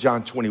of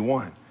John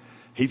 21.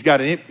 He's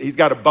got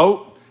a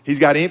boat, he's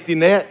got an empty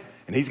net,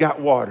 and he's got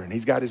water, and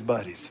he's got his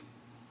buddies.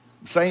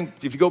 Same,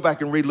 if you go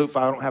back and read Luke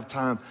 5, I don't have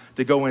time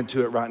to go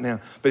into it right now.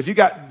 But if you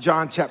got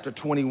John chapter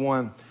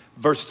 21,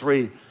 verse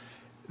 3,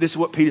 this is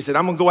what Peter said.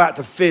 I'm going to go out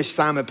to fish,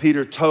 Simon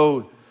Peter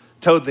told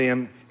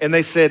them. And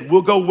they said,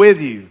 we'll go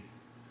with you.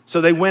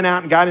 So they went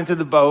out and got into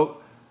the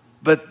boat,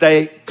 but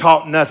they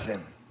caught nothing.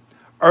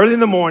 Early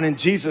in the morning,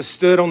 Jesus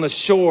stood on the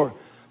shore,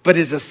 but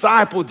his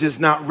disciple did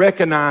not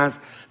recognize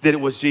that it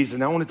was Jesus.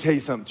 Now, I want to tell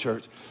you something,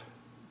 church.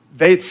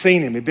 They had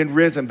seen him, he'd been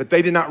risen, but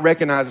they did not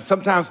recognize it.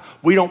 Sometimes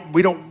we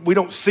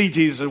don't see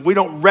Jesus, we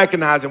don't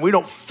recognize him, we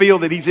don't feel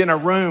that he's in a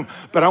room.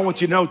 But I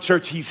want you to know,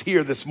 church, he's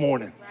here this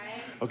morning.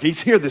 Okay,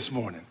 he's here this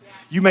morning.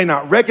 You may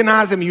not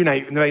recognize him. You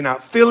may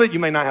not feel it. You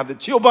may not have the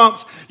chill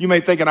bumps. You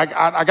may think,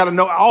 I got to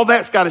know. All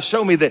that's got to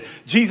show me that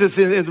Jesus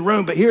is in the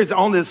room. But here's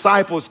on the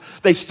disciples.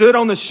 They stood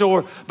on the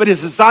shore, but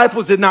his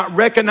disciples did not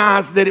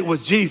recognize that it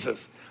was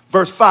Jesus.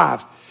 Verse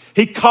 5,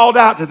 he called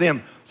out to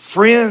them,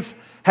 friends,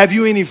 have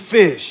you any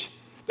fish?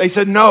 They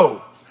said,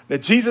 no. Now,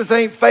 Jesus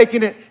ain't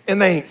faking it,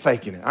 and they ain't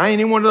faking it. I ain't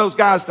even one of those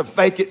guys to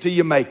fake it till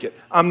you make it.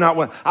 I'm not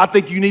one. I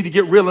think you need to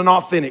get real and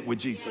authentic with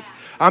Jesus.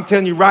 I'm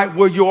telling you right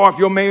where you are. If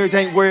your marriage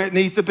ain't where it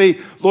needs to be,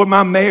 Lord,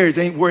 my marriage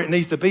ain't where it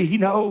needs to be. He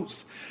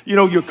knows. You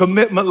know, your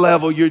commitment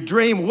level, your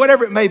dream,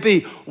 whatever it may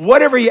be,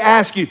 whatever he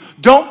asks you,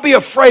 don't be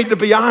afraid to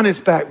be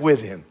honest back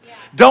with him.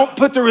 Don't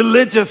put the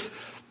religious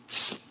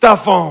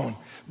stuff on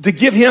to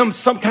give him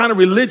some kind of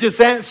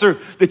religious answer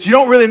that you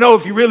don't really know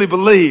if you really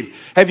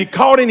believe. Have you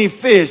caught any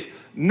fish?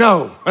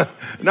 No.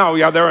 No,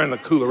 yeah, they're in the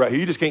cooler right here.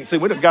 You just can't see.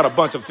 We done got a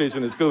bunch of fish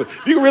in this cooler.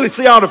 If you can really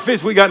see all the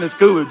fish we got in this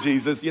cooler,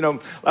 Jesus, you know,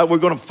 like we're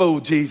going to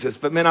fool Jesus.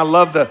 But man, I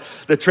love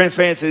the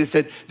transparency. They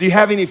said, do you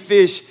have any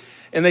fish?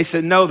 And they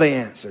said, no, they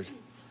answered.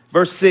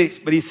 Verse 6,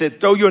 but he said,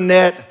 throw your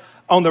net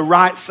on the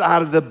right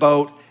side of the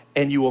boat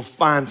and you will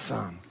find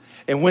some.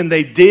 And when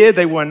they did,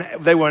 they were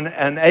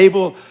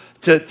unable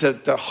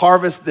to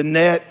harvest the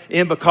net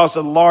in because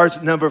of a large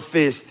number of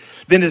fish.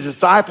 Then his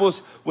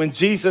disciples, the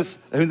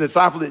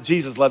disciple that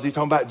Jesus loved, he's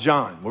talking about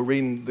John. We're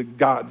reading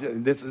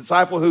this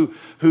disciple who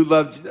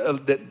loved,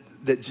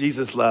 that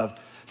Jesus loved,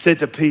 said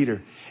to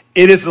Peter,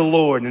 it is the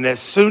Lord. And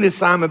as soon as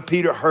Simon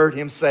Peter heard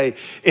him say,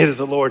 it is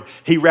the Lord,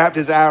 he wrapped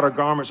his outer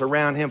garments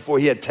around him, for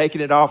he had taken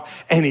it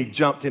off, and he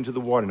jumped into the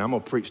water. And I'm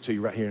going to preach to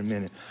you right here in a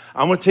minute.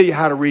 I'm going to tell you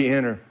how to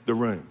re-enter the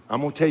room. I'm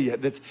going to tell you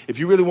this, if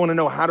you really want to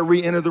know how to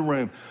re-enter the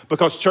room,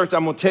 because church,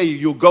 I'm going to tell you,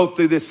 you'll go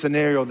through this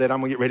scenario that I'm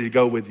going to get ready to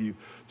go with you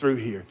through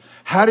here.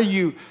 How do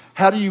you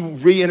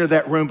re-enter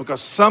that room? Because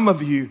some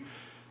of you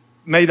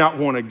may not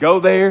want to go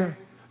there.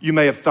 You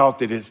may have thought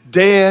that it's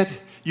dead.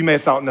 You may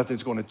have thought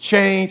nothing's going to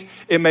change.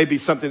 It may be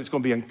something that's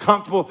going to be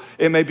uncomfortable.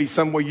 It may be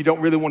somewhere you don't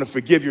really want to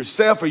forgive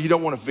yourself or you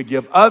don't want to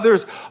forgive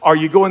others. Or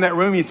you go in that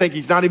room and you think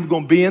he's not even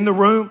going to be in the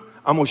room.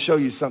 I'm going to show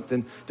you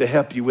something to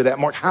help you with that.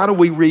 Mark, how do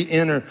we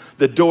re-enter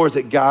the doors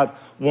that God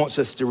wants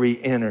us to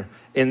re-enter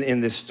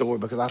in this story?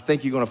 Because I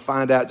think you're going to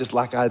find out, just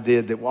like I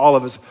did, that all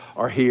of us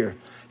are here.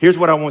 Here's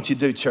what I want you to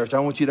do, church. I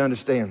want you to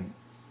understand.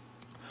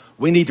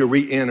 We need to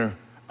re-enter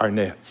our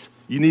nets.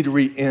 You need to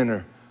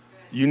re-enter.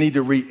 You need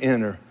to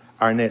re-enter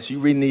our nets. You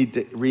really need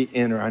to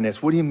re-enter our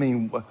nets. What do you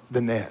mean,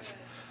 the nets?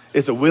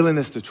 It's a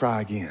willingness to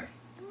try again.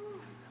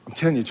 I'm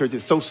telling you, church,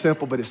 it's so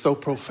simple, but it's so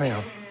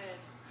profound.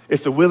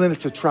 It's the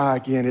willingness to try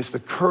again. It's the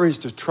courage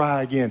to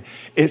try again.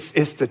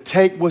 It's to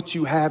take what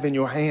you have in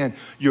your hand,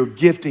 your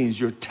giftings,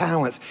 your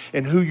talents,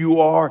 and who you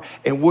are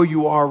and where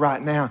you are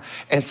right now,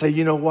 and say,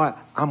 you know what?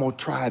 I'm going to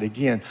try it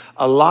again.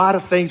 A lot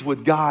of things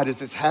with God is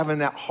just having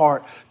that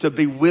heart to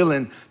be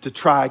willing to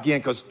try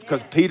again.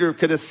 Because Peter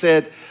could have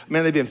said,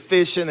 man, they've been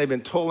fishing. They've been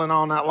toiling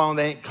all night long.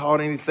 They ain't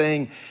caught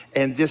anything.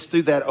 And just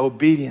through that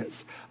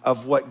obedience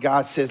of what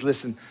God says,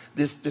 listen,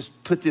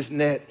 just put this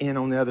net in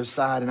on the other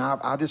side. And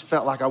I just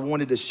felt like I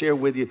wanted to share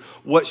with you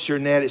what's your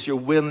net. It's your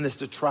willingness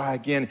to try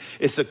again.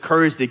 It's the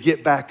courage to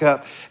get back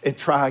up and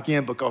try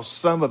again, because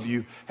some of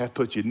you have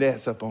put your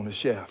nets up on the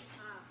shelf.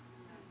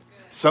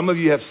 Some of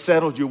you have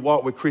settled your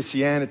walk with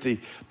Christianity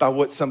by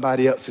what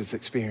somebody else has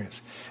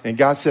experienced. And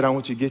God said, I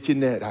want you to get your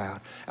net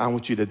out. I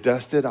want you to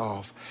dust it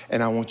off,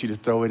 and I want you to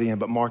throw it in.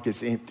 But Mark,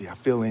 it's empty. I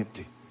feel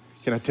empty.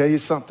 Can I tell you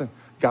something?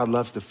 God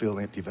loves to fill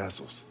empty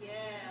vessels.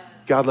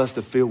 God loves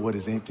to fill what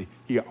is empty.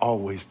 He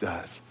always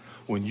does.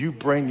 when you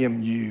bring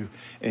him you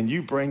and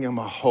you bring him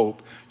a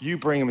hope, you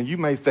bring him, and you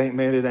may think,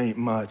 man, it ain't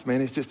much.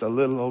 Man, it's just a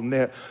little old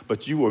net,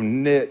 but you were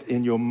knit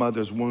in your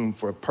mother's womb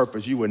for a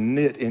purpose. You were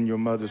knit in your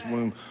mother's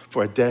womb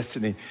for a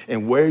destiny.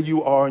 And where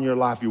you are in your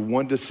life, you're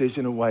one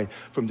decision away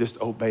from just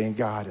obeying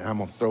God. And I'm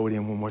going to throw it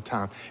in one more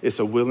time. It's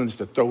a willingness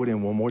to throw it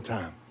in one more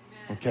time.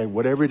 Okay,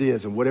 whatever it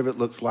is and whatever it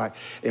looks like.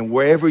 And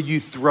wherever you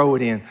throw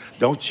it in,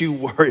 don't you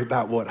worry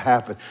about what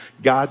happened.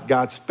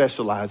 God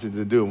specializes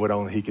in doing what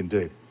only he can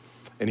do.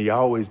 And he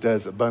always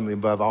does abundantly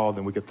above all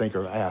than we could think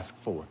or ask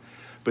for.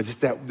 But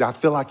just that, I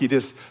feel like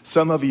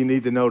some of you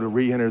need to know to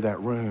re-enter that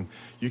room.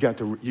 You got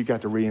to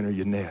re-enter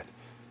your net.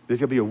 There's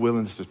got to be a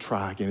willingness to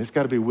try again. It's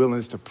got to be a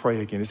willingness to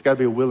pray again. It's got to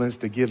be a willingness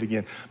to give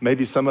again.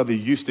 Maybe some of you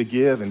used to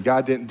give and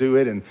God didn't do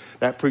it. And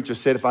that preacher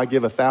said, if I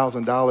give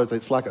 $1,000,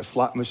 it's like a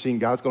slot machine.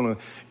 God's going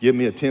to give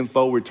me a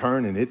tenfold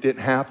return. And it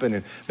didn't happen.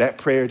 And that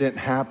prayer didn't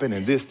happen.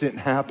 And this didn't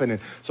happen.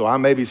 And so I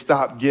maybe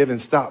stopped giving,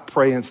 stopped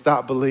praying,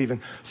 stopped believing,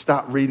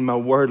 stopped reading my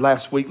word.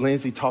 Last week,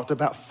 Lindsay talked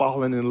about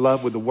falling in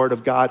love with the word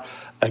of God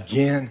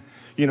again.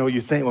 You know,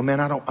 you think, well, man,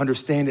 I don't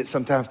understand it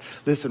sometimes.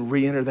 Listen,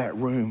 re-enter that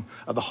room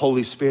of the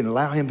Holy Spirit and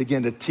allow him to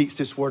begin to teach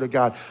this word of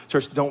God.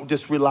 Church, don't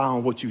just rely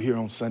on what you hear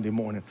on Sunday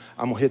morning.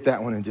 I'm going to hit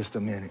that one in just a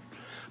minute.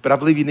 But I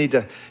believe you need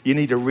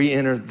to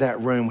re-enter that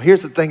room.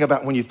 Here's the thing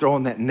about when you throw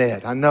in that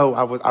net. I know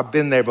I've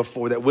been there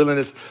before, that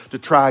willingness to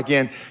try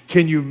again.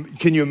 Can you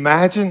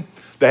imagine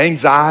the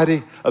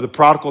anxiety of the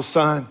prodigal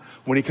son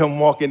when he come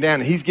walking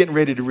down and he's getting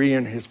ready to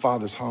re-enter his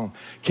father's home?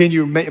 Can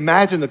you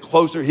imagine the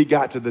closer he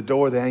got to the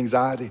door, the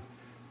anxiety?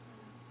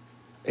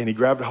 And he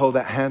grabbed a hold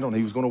of that handle and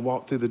he was going to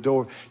walk through the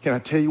door. Can I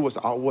tell you what's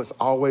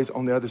always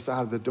on the other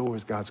side of the door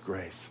is God's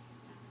grace.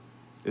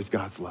 It's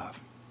God's love.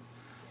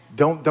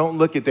 Don't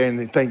look at there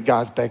and think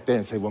God's back there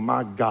and say, well,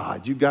 my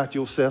God, you got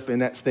yourself in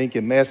that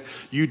stinking mess.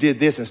 You did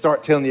this, and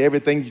start telling you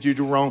everything you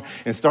do wrong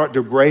and start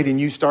degrading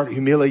you, start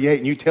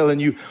humiliating you, telling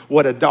you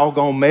what a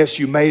doggone mess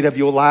you made of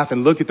your life,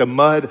 and look at the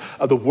mud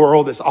of the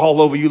world that's all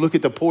over you. Look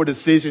at the poor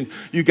decision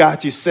you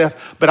got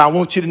yourself. But I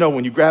want you to know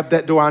when you grab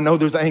that door, I know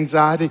there's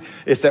anxiety.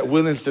 It's that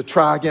willingness to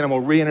try again. I'm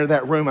going to re-enter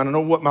that room. I don't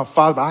know what my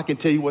Father, but I can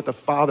tell you what the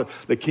Father,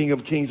 the King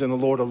of Kings and the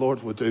Lord of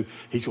Lords will do.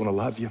 He's going to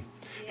love you.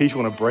 He's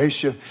going to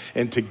brace you,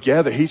 and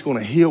together he's going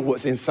to heal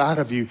what's inside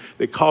of you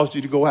that caused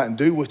you to go out and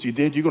do what you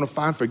did. You're going to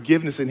find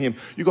forgiveness in him.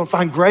 You're going to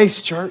find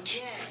grace, church.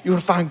 You're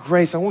going to find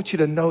grace. I want you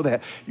to know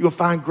that. You're going to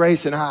find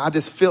grace, and I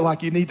just feel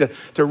like you need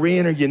to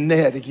re-enter your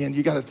net again.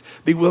 You got to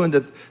be willing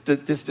to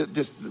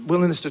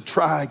willingness to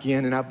try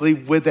again, and I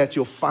believe with that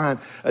you'll find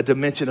a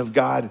dimension of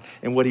God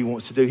and what he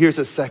wants to do. Here's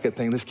the second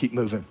thing. Let's keep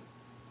moving.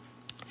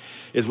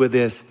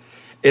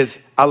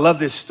 I love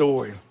this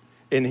story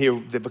in here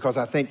because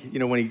I think,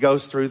 when he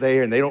goes through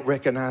there and they don't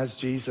recognize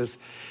Jesus,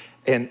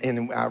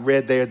 and I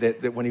read there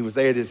that when he was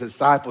there, his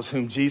disciples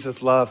whom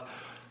Jesus loved,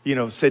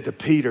 said to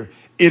Peter,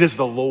 it is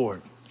the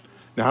Lord.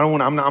 Now,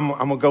 I'm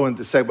going to go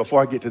into say,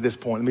 before I get to this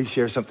point, let me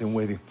share something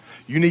with you.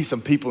 You need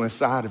some people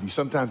inside of you.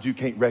 Sometimes you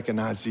can't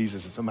recognize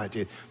Jesus, and somebody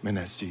said, man,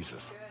 that's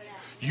Jesus.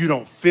 You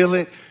don't feel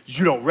it.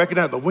 You don't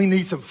recognize it. But we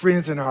need some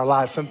friends in our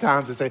lives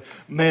sometimes to say,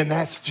 man,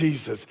 that's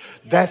Jesus.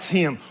 That's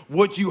him.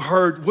 What you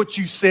heard, what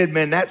you said,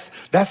 man,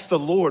 that's the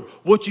Lord.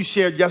 What you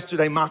shared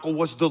yesterday, Michael,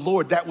 was the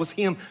Lord. That was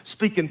him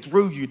speaking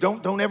through you.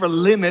 Don't ever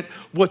limit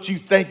what you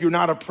think. You're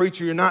not a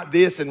preacher. You're not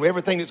this and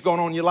everything that's going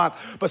on in your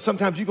life. But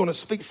sometimes you're going to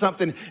speak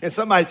something and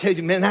somebody tells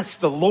you, man, that's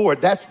the Lord.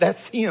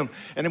 That's him.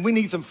 And then we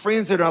need some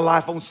friends in our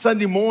life on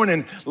Sunday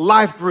morning,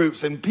 life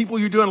groups and people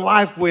you're doing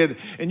life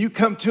with. And you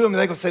come to them and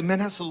they're going to say, man,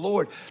 that's the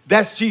Lord.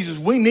 That's Jesus.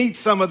 We need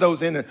some of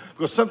those in it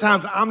because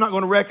sometimes I'm not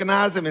going to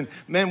recognize him and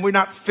man, we're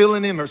not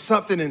feeling him or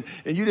something. And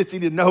you just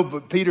need to know,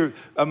 but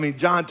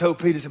John told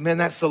Peter, said, man,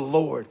 that's the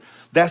Lord.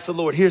 That's the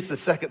Lord. Here's the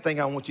second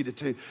thing I want you to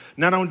do.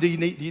 Not only do you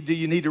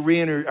need to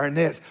re-enter our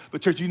nets,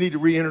 but church, you need to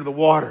re-enter the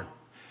water.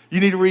 You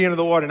need to re-enter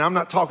the water. And I'm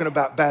not talking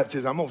about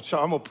baptism. I'm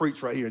going to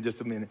preach right here in just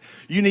a minute.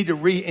 You need to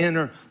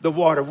re-enter the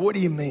water. What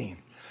do you mean?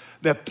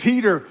 That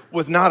Peter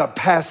was not a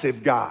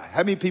passive guy.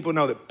 How many people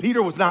know that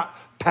Peter was not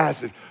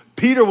passive?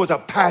 Peter was a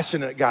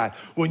passionate guy.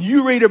 When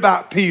you read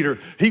about Peter,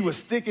 he was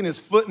sticking his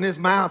foot in his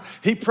mouth.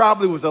 He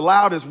probably was the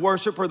loudest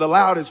worshiper, the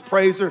loudest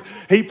praiser.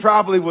 He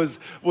probably was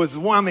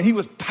one. He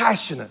was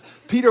passionate.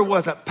 Peter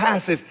wasn't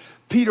passive.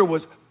 Peter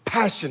was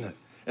passionate.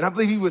 And I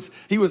believe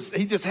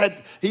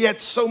he had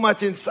so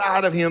much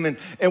inside of him.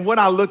 And when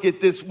I look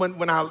at this,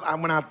 when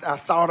I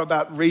thought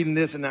about reading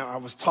this and I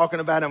was talking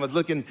about it, I was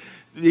looking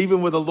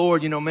even with the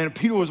Lord,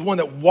 Peter was one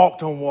that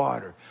walked on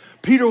water.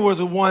 Peter was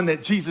the one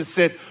that Jesus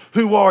said,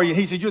 who are you? And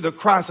he said, you're the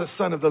Christ, the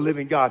Son of the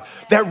living God.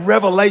 That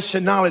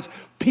revelation knowledge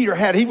Peter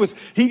had, he was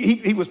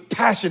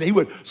passionate. He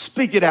would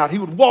speak it out. He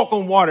would walk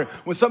on water.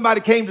 When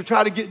somebody came to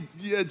try to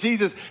get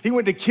Jesus, he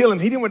went to kill him.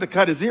 He didn't want to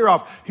cut his ear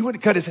off. He went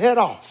to cut his head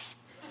off.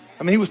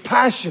 He was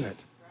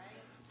passionate.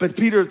 But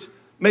Peter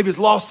maybe has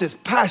lost his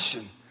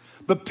passion.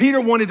 But Peter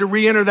wanted to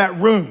re-enter that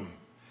room.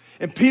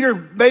 And Peter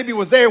maybe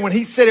was there when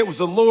he said it was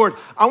the Lord.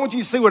 I want you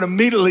to see what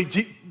immediately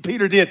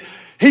Peter did.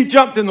 He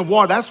jumped in the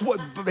water. That's what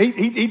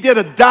he did,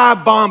 a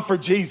dive bomb for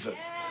Jesus.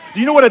 Do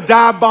you know what a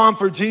dive bomb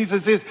for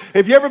Jesus is?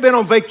 Have you ever been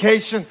on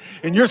vacation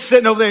and you're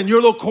sitting over there in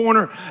your little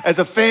corner as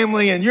a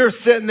family and you're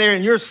sitting there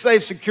in your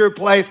safe, secure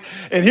place,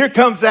 and here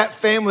comes that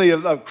family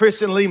of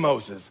Christian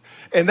Limoses,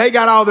 and they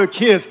got all their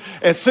kids.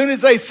 As soon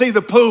as they see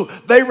the pool,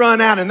 they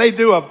run out and they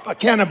do a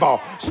cannonball.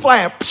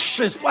 Splash,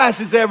 psh, it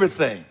splashes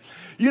everything.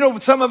 You know,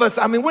 some of us,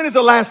 I mean, when is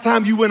the last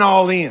time you went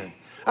all in?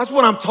 That's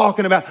what I'm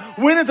talking about.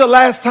 When is the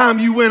last time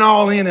you went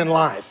all in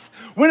life?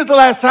 When is the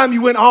last time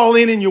you went all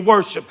in your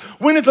worship?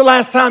 When is the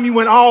last time you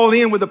went all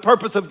in with the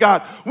purpose of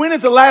God? When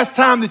is the last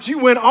time that you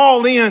went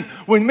all in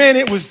when, man,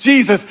 it was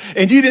Jesus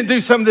and you didn't do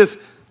some of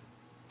this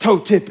toe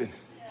tipping?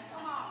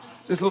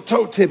 This little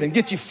toe tipping,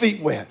 get your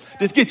feet wet.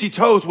 Just get your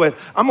toes wet.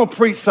 I'm going to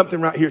preach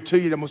something right here to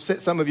you. I'm going to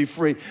set some of you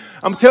free.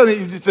 I'm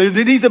telling you, there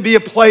needs to be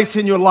a place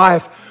in your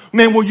life,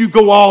 man, where you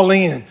go all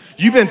in.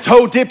 You've been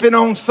toe dipping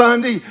on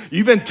Sunday.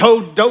 You've been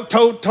toe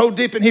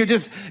dipping here.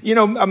 Just, you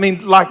know, I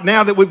mean, like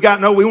now that we've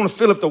gotten old, we want to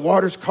feel if the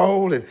water's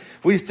cold and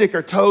we stick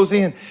our toes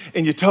in,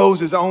 and your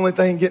toes is the only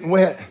thing getting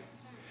wet.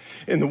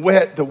 And the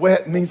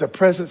wet means the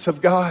presence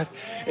of God.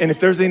 And if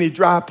there's any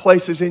dry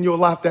places in your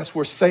life, that's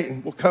where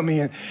Satan will come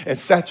in and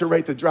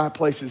saturate the dry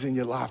places in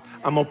your life.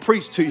 I'm going to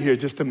preach to you here in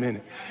just a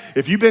minute.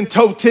 If you've been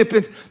toe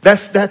tipping,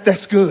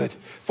 that's good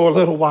for a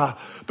little while.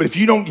 But if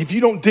you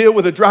don't deal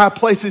with the dry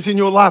places in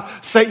your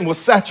life, Satan will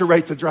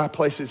saturate the dry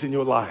places in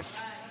your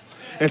life.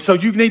 And so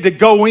you need to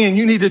go in.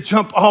 You need to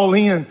jump all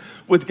in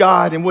with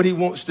God and what he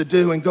wants to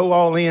do and go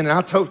all in.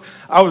 And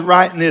I was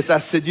writing this. I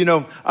said, you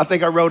know, I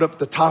think I wrote up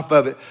the top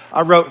of it.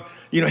 I wrote,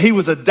 you know, he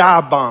was a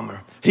dive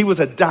bomber. He was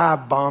a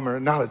dive bomber,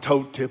 not a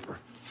toe tipper.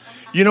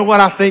 You know what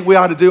I think we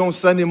ought to do on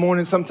Sunday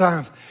morning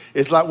sometimes?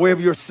 It's like wherever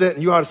you're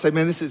sitting, you ought to say,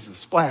 man, this is a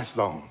splash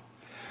zone.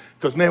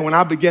 Because, man, when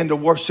I begin to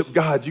worship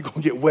God, you're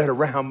going to get wet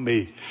around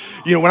me.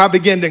 You know, when I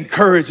begin to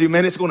encourage you,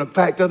 man, it's going to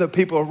impact other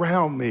people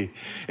around me.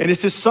 And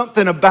it's just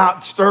something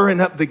about stirring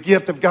up the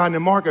gift of God.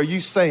 And, Mark, are you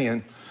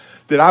saying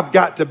that I've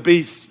got to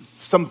be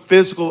some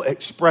physical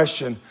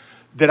expression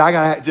that I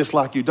got to act just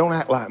like you? Don't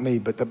act like me,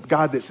 but the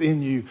God that's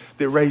in you,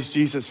 that raised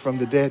Jesus from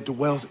the dead,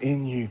 dwells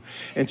in you.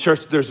 And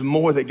church, there's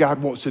more that God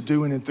wants to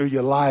do in and through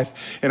your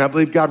life. And I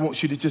believe God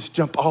wants you to just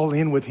jump all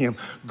in with him.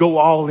 Go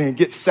all in.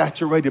 Get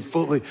saturated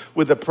fully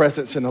with the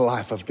presence and the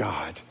life of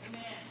God.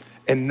 Amen.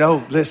 And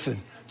no, listen,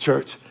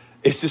 church,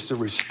 it's just a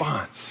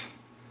response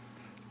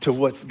to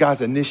what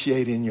God's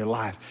initiated in your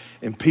life.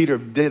 And Peter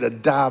did a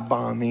dive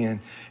bomb in,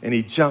 and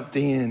he jumped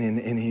in,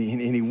 and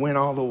he went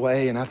all the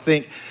way. And I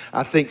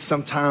think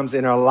sometimes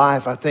in our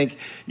life, I think,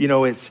 you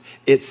know,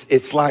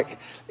 it's like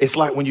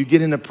when you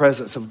get in the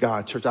presence of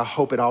God, church. I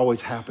hope it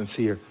always happens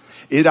here.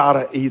 It ought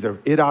to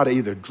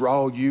either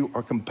draw you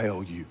or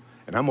compel you.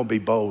 And I'm gonna be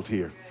bold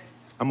here.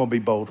 I'm gonna be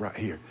bold right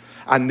here.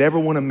 I never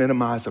want to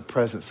minimize the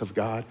presence of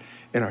God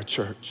in our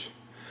church.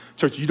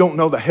 Church, you don't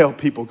know the hell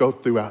people go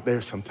through out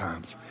there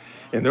sometimes.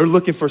 And they're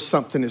looking for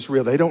something that's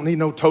real. They don't need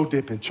no toe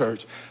dip in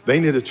church. They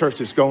need a church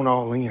that's going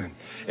all in.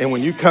 And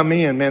when you come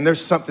in, man,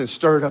 there's something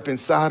stirred up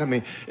inside of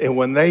me. And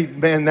when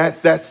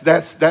that's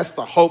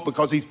the hope,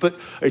 because he's put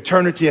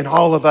eternity in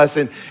all of us.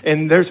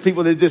 And there's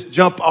people that just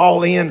jump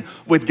all in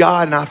with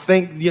God. And I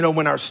think, you know,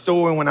 when our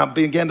story, when I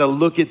began to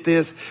look at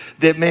this,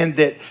 that man,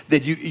 that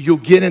you'll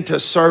get into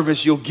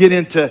service, you'll get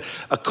into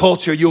a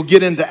culture, you'll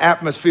get into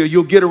atmosphere,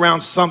 you'll get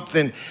around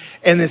something.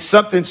 And then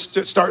something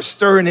starts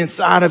stirring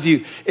inside of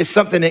you. It's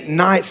something that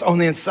ignites on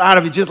the inside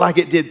of you, just like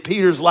it did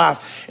Peter's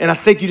life. And I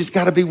think you just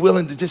got to be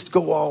willing to just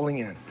go all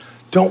in.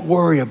 Don't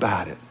worry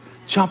about it.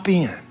 Jump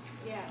in.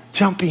 Yeah.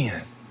 Jump in.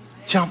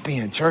 Jump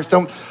in, church.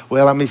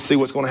 Let me see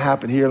what's going to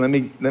happen here. Let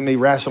me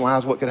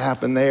rationalize what could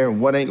happen there and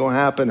what ain't going to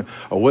happen,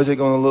 or what's it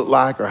going to look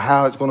like, or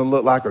how it's going to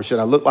look like, or should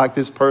I look like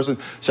this person?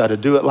 Should I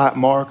do it like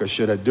Mark, or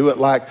should I do it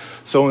like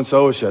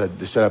so-and-so? Or should I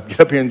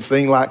get up here and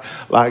sing like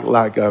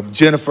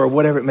Jennifer, or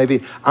whatever it may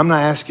be? I'm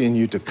not asking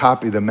you to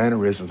copy the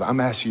mannerisms. I'm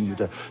asking you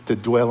to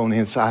dwell on the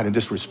inside and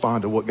just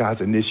respond to what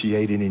God's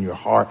initiating in your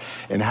heart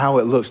and how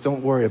it looks.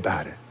 Don't worry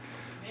about it.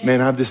 Man,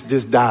 I'm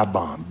just dive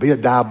bomb. Be a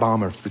dive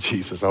bomber for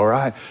Jesus, all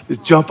right?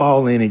 Just jump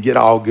all in and get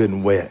all good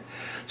and wet.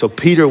 So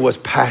Peter was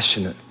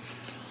passionate.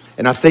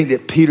 And I think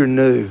that Peter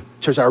knew,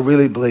 church, I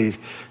really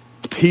believe,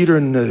 Peter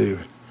knew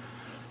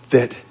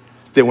that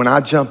when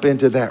I jump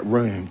into that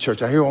room,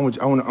 church, I don't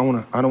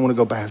want to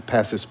go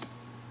past this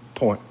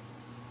point.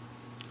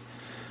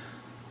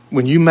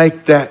 When you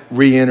make that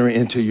re-entry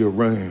into your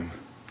room,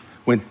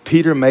 when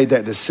Peter made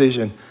that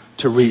decision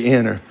to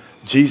re-enter,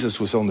 Jesus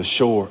was on the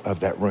shore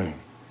of that room.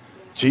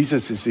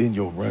 Jesus is in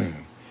your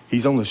room.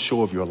 He's on the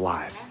shore of your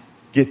life.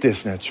 Get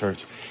this now,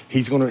 church.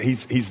 He's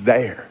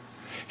there.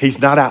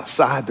 He's not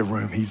outside the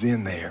room. He's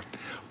in there.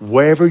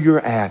 Wherever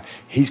you're at,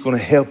 he's going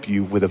to help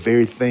you with the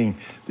very thing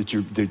that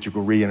you're going to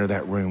re-enter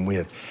that room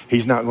with.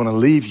 He's not going to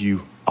leave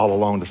you all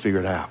alone to figure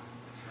it out.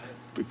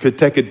 It could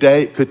take a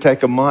day. It could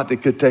take a month.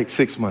 It could take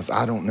 6 months.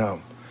 I don't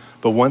know.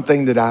 But one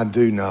thing that I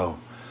do know,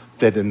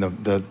 that in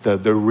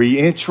the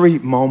re-entry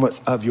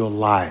moments of your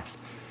life,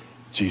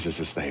 Jesus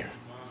is there.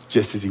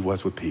 Just as he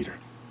was with Peter.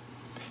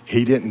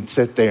 He didn't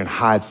sit there and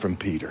hide from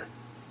Peter.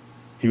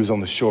 He was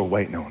on the shore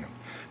waiting on him.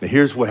 Now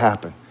here's what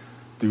happened.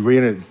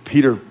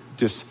 Peter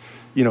just,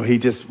 he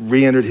just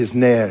re-entered his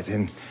net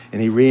and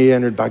he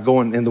re-entered by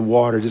going in the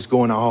water, just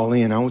going all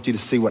in. I want you to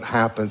see what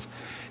happens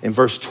in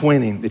verse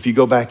 20. If you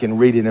go back and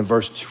read it in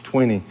verse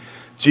 20,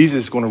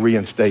 Jesus is going to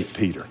reinstate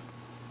Peter.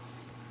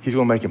 He's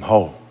going to make him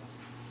whole.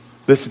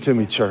 Listen to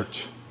me,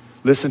 church.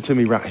 Listen to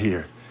me right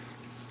here.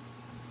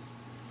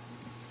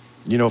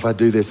 If I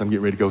do this, I'm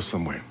getting ready to go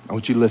somewhere. I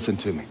want you to listen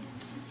to me.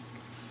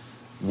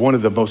 One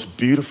of the most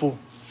beautiful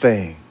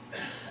things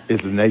is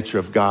the nature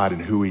of God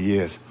and who he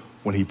is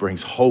when he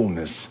brings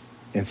wholeness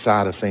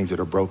inside of things that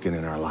are broken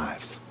in our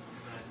lives.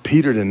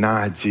 Peter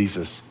denied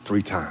Jesus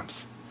 3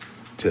 times.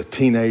 To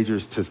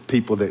teenagers, to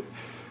people that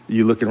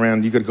you're looking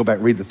around, you're going to go back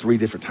and read the 3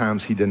 different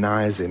times he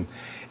denies him.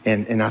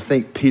 And I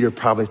think Peter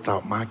probably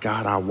thought, my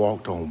God, I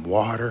walked on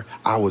water.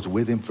 I was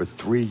with him for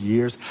 3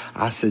 years.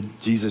 I said,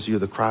 Jesus, you're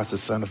the Christ, the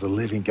Son of the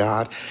living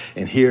God.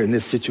 And here in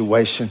this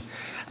situation,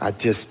 I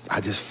just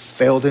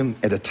failed him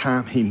at a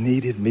time he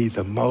needed me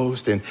the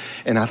most. And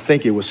I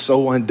think it was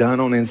so undone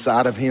on the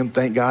inside of him.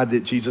 Thank God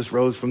that Jesus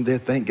rose from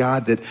death. Thank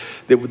God that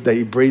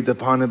they breathed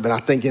upon him. But I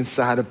think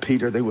inside of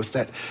Peter, there was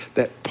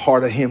that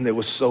part of him that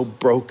was so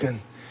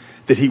broken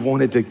that he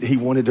wanted to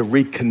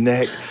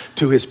reconnect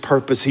to his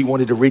purpose. He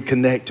wanted to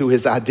reconnect to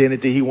his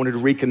identity. He wanted to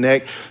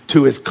reconnect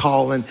to his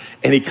calling.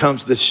 And he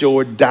comes to the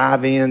shore,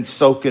 dive in,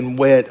 soaking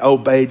wet,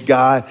 obeyed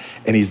God.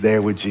 And he's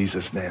there with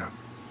Jesus now.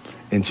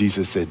 And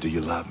Jesus said, do you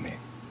love me?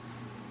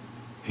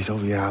 He said,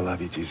 oh yeah, I love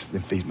you, Jesus.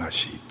 Then feed my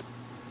sheep.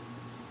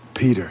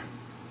 Peter,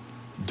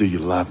 do you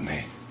love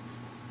me?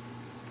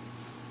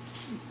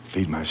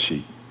 Feed my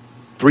sheep.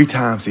 3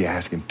 times he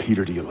asked him,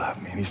 Peter, do you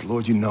love me? And he said,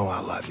 Lord, you know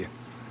I love you.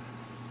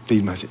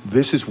 Feed my sheep.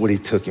 This is what he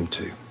took him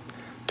to.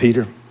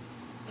 Peter,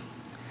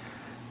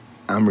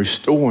 I'm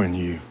restoring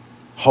you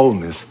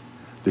wholeness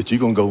that you're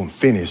going to go and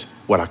finish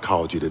what I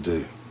called you to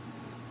do.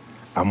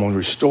 I'm going to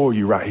restore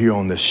you right here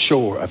on the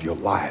shore of your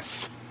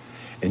life.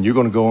 And you're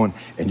going to go on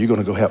and you're going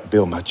to go help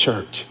build my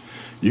church.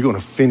 You're going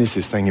to finish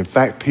this thing. In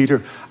fact,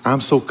 Peter, I'm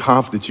so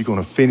confident you're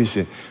going to finish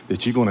it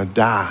that you're going to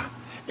die.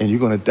 And you're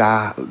going to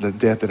die the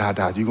death that I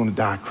died. You're going to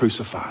die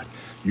crucified.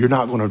 You're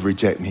not going to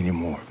reject me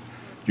anymore.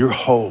 You're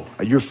whole.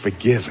 You're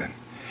forgiven.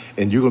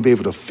 And you're going to be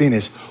able to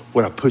finish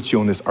what I put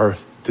you on this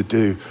earth to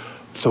do.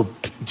 So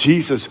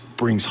Jesus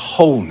brings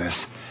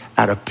wholeness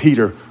out of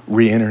Peter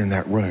re-entering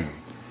that room.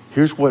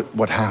 Here's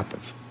what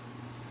happens.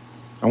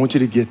 I want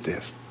you to get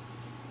this.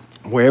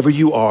 Wherever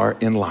you are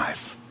in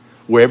life,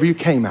 wherever you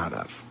came out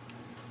of,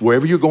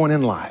 wherever you're going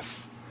in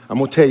life, I'm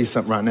going to tell you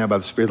something right now about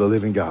the Spirit of the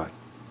living God.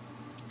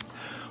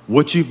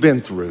 What you've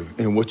been through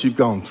and what you've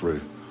gone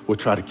through will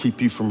try to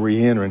keep you from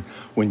re-entering.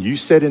 When you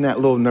sat in that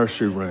little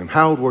nursery room,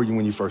 how old were you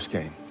when you first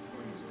came?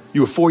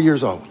 You were 4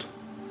 years old.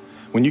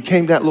 When you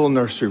came to that little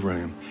nursery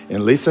room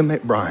and Lisa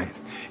McBride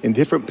and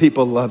different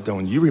people loved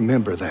on you,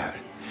 remember that.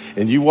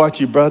 And you watch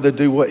your brother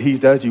do what he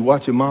does. You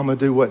watch your mama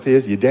do what it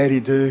is, your daddy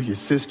do, your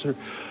sister.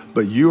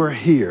 But you are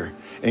here,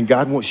 and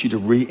God wants you to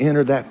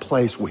re-enter that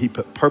place where he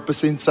put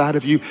purpose inside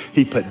of you.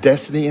 He put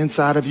destiny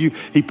inside of you.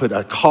 He put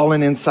a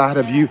calling inside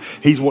of you.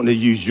 He's wanting to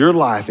use your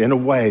life in a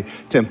way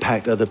to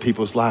impact other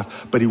people's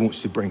life, but he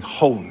wants to bring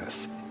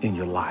wholeness in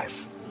your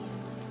life.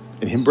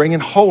 And him bringing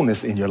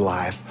wholeness in your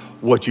life,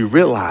 what you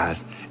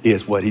realize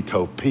is what he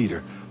told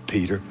Peter.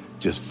 Peter,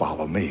 just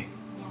follow me.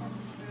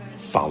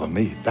 Follow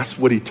me. That's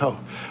what he told.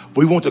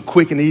 We want the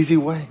quick and easy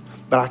way,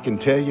 but I can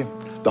tell you,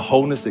 the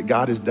wholeness that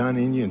God has done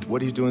in you and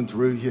what he's doing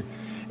through you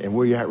and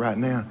where you're at right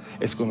now,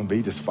 it's going to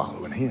be just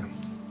following him.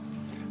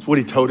 That's what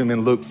he told him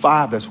in Luke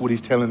 5. That's what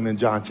he's telling him in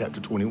John chapter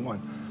 21.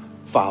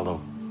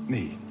 Follow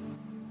me.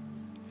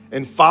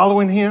 And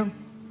following him,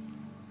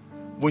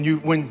 when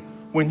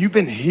you've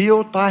been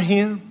healed by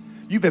him,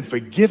 you've been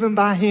forgiven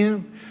by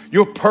him,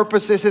 your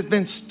purposes has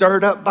been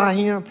stirred up by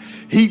him.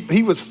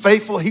 He was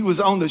faithful. He was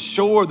on the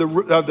shore of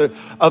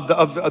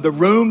the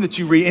room that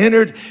you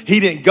re-entered. He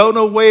didn't go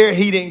nowhere.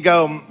 He didn't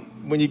go.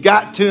 When you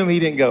got to him, he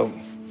didn't go.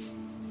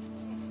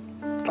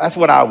 That's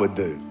what I would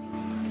do.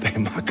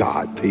 My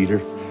God,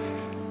 Peter.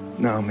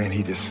 No, man,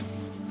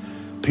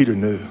 Peter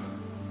knew.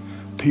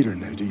 Peter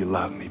knew. Do you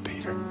love me,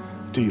 Peter?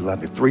 Do you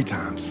love me? 3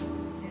 times.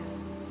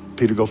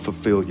 Peter, go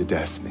fulfill your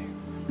destiny.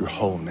 You're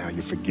whole now.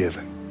 You're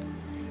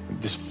forgiven.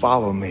 Just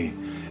follow me.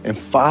 And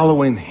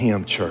following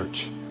him,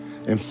 church,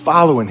 and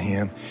following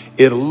him,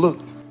 it'll look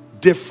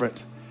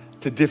different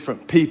to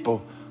different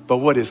people, but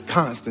what is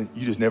constant,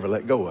 you just never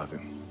let go of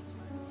him.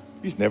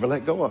 You just never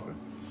let go of him.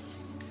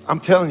 I'm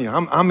telling you,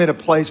 I'm in a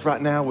place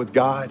right now with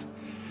God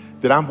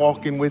that I'm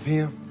walking with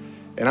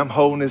him and I'm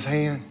holding his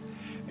hand.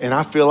 And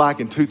I feel like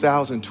in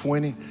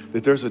 2020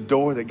 that there's a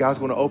door that God's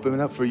going to open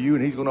up for you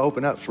and he's going to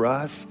open up for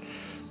us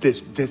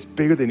that's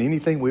bigger than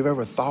anything we've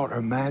ever thought or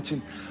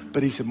imagined.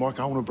 But he said, Mark,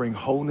 I want to bring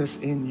wholeness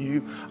in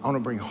you. I want to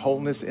bring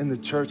wholeness in the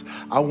church.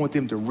 I want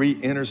them to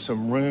re-enter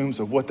some rooms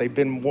of what they've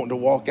been wanting to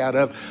walk out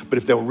of. But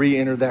if they'll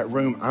re-enter that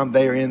room, I'm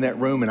there in that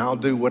room and I'll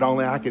do what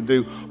only I can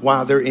do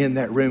while they're in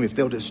that room. If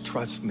they'll just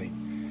trust me.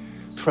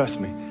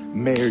 Trust me.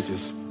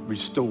 Marriages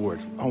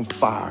restored, on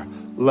fire,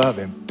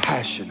 loving,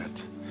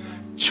 passionate.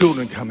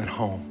 Children coming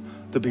home,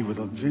 to be with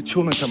your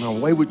children coming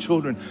on, wayward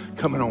children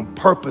coming on,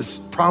 purpose,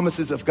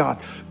 promises of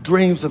God,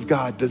 dreams of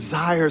God,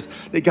 desires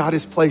that God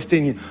has placed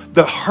in you,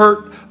 the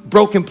hurt,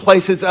 broken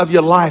places of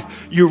your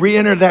life. You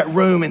re-enter that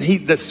room and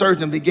the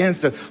surgeon begins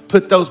to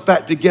put those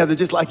back together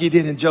just like he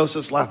did in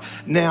Joseph's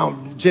life.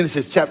 Now,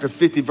 Genesis chapter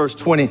 50, verse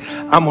 20,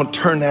 I'm going to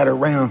turn that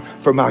around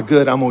for my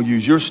good. I'm going to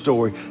use your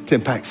story to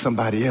impact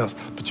somebody else,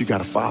 but you got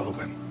to follow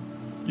him.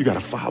 You got to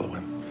follow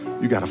him.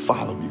 You got to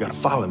follow him. You got to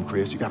follow him,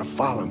 Chris. You got to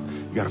follow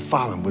him. You got to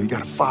follow him. Well, you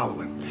got to follow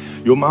him.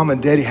 Your mom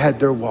and daddy had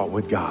their walk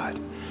with God.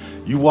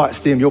 You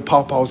watched them. Your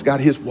papa's got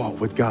his walk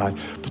with God,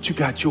 but you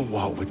got your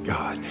walk with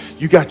God.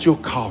 You got your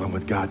calling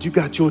with God. You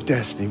got your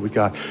destiny with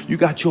God. You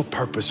got your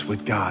purpose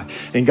with God.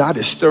 And God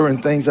is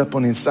stirring things up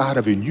on the inside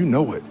of you, and you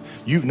know it.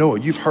 You know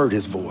it. You've heard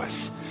his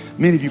voice.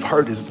 Many of you have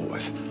heard his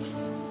voice.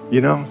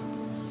 You know,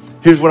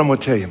 here's what I'm going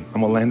to tell you.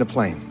 I'm going to land the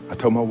plane. I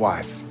told my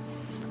wife,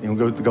 and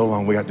we'll go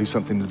along. We got to do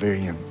something at the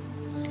very end.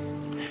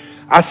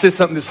 I said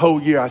something this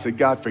whole year. I said,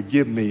 God,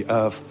 forgive me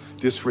of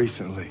just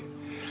recently.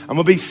 I'm going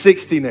to be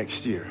 60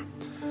 next year.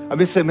 I've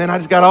been saying, man, I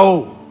just got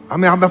old. I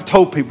mean, I've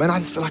told people, man, I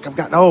just feel like I've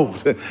gotten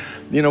old.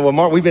 You know, well,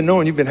 Mark, we've been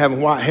knowing you've been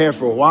having white hair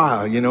for a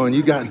while, you know, and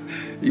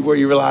where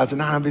you realize,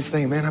 nah, I'm just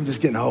thinking, man, I'm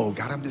just getting old.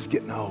 God, I'm just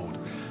getting old.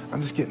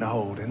 I'm just getting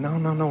old. And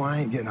no, I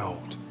ain't getting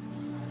old.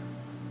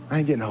 I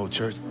ain't getting old,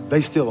 church.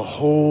 There's still a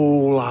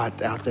whole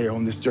lot out there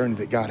on this journey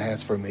that God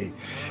has for me.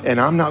 And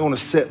I'm not going to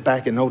sit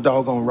back in no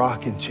doggone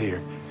rocking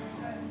chair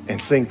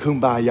and sing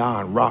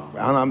Kumbaya and rock.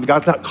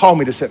 God's not called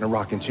me to sit in a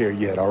rocking chair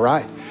yet, all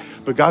right?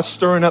 But God's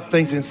stirring up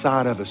things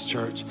inside of us,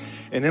 church.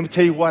 And let me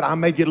tell you what, I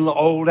may get a little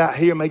old out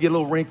here, may get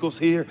little wrinkles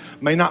here,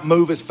 may not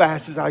move as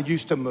fast as I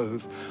used to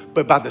move.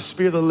 But by the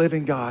Spirit of the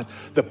living God,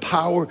 the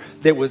power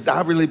that was,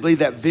 I really believe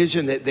that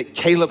vision that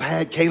Caleb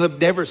had,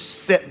 Caleb never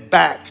set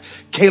back.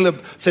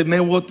 Caleb said,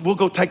 man, we'll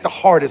go take the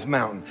hardest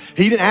mountain.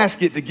 He didn't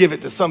ask it to give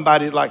it to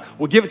somebody like,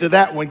 well, give it to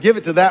that one, give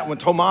it to that one.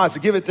 Tomas,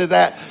 give it to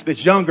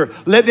that's younger.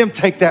 Let them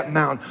take that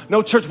mountain.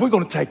 No, church, we're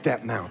going to take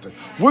that mountain.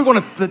 We're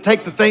going to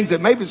take the things that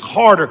maybe is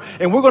harder,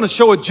 and we're going to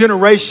show a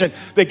generation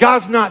that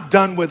God's not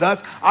done with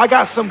us. I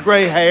got some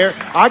gray hair.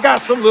 I got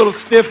some little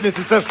stiffness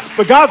and stuff,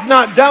 but God's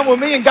not done with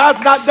me, and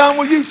God's not done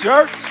with you,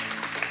 church.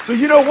 So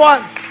you know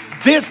what?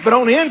 But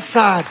on the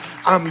inside,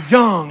 I'm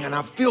young and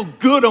I feel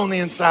good on the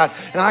inside,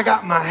 and I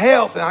got my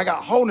health and I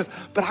got wholeness,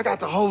 but I got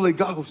the Holy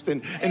Ghost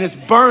and it's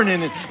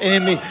burning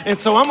in me. And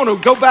so I'm going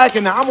to go back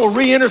and I'm going to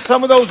re-enter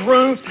some of those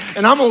rooms,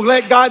 and I'm going to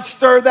let God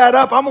stir that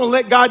up. I'm going to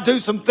let God do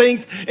some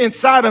things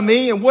inside of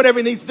me and whatever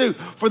he needs to do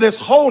for this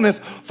wholeness,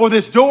 for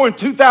this door in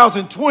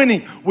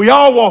 2020. We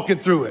all walking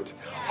through it.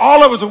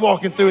 All of us are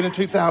walking through it in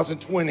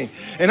 2020.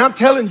 And I'm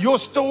telling you, your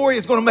story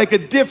is going to make a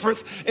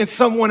difference in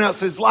someone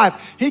else's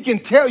life. He can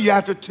tell you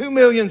after 2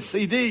 million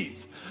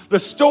CDs. The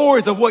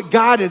stories of what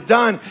God has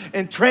done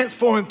in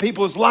transforming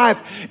people's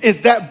life.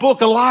 Is that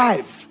book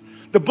alive?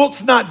 The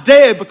book's not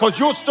dead because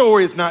your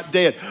story is not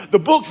dead. The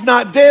book's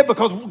not dead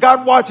because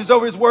God watches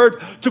over his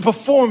word to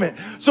perform it.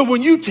 So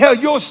when you tell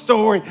your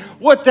story,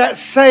 what that's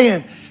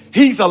saying,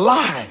 he's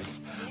alive.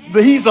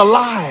 He's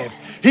alive.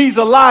 He's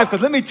alive.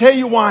 Because let me tell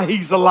you why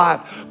he's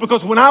alive.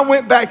 Because when I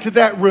went back to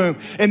that room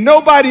and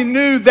nobody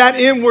knew that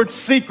inward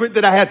secret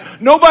that I had,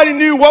 nobody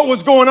knew what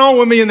was going on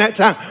with me in that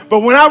time.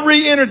 But when I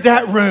re-entered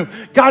that room,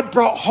 God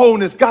brought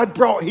wholeness. God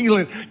brought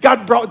healing.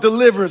 God brought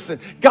deliverance.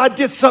 And God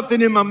did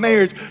something in my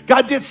marriage.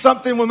 God did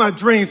something with my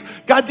dreams.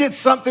 God did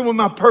something with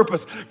my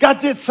purpose. God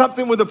did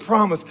something with a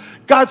promise.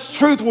 God's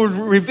truth was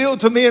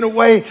revealed to me in a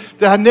way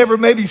that I never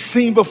maybe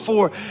seen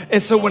before.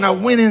 And so when I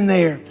went in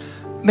there,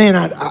 man,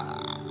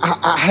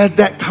 I had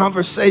that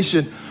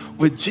conversation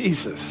with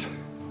Jesus.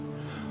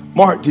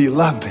 Mark, do you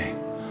love me?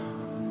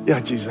 Yeah,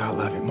 Jesus, I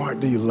love you.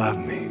 Mark, do you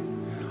love me?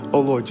 Oh,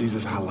 Lord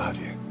Jesus, I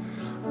love you.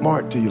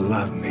 Mark, do you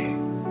love me?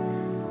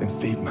 Then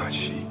feed my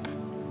sheep.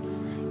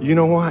 You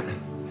know what?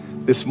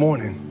 This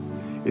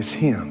morning, it's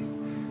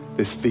him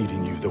that's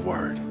feeding you the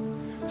word.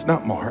 It's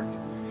not Mark.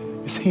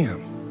 It's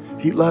him.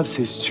 He loves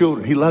his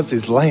children. He loves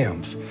his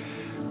lambs.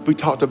 We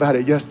talked about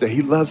it yesterday.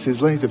 He loves his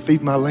lambs. To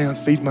feed my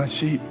lambs, feed my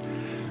sheep.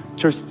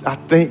 Church, I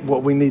think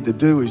what we need to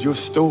do is your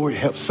story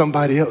help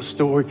somebody else's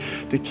story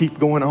to keep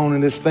going on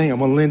in this thing. I'm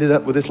going to end it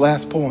up with this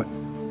last point.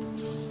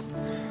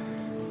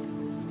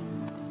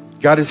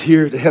 God is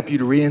here to help you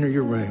to re-enter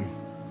your room.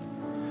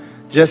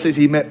 Just as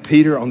he met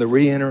Peter on the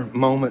re-enter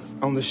moments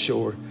on the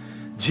shore,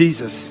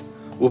 Jesus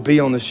will be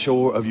on the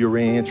shore of your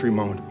re-entry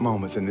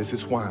moments. And this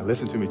is why.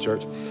 Listen to me,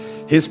 church.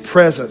 His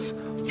presence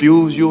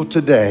fuels your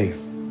today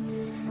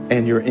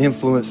and your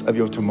influence of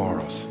your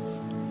tomorrows.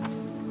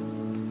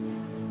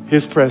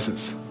 His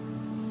presence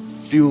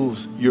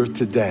fuels your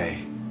today.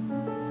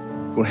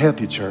 Will help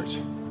you, church,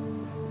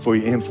 for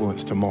your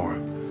influence tomorrow.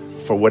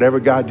 For whatever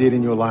God did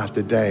in your life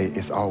today,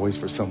 it's always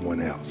for someone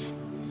else.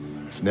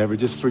 It's never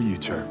just for you,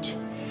 church.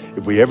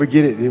 If we ever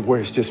get it where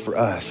it's just for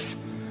us,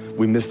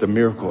 we miss the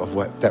miracle of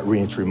what that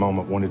reentry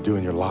moment wanted to do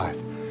in your life,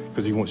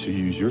 because he wants you to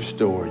use your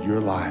story,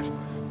 your life,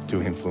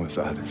 to influence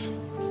others.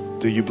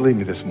 Do you believe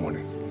me this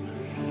morning?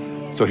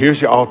 So here's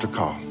your altar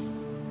call.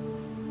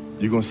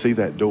 You're going to see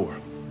that door.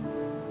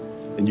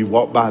 and you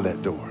walk by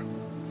that door,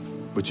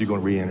 but you're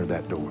going to re-enter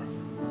that door.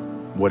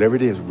 Whatever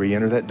it is,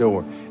 re-enter that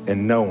door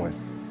and knowing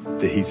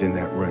that he's in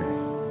that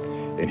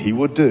room. And he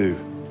will do,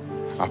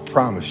 I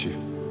promise you,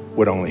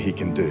 what only he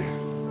can do.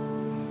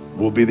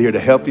 We'll be there to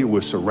help you.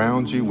 We'll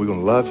surround you. We're going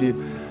to love you,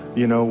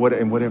 you know,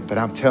 whatever. But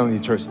I'm telling you,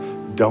 church,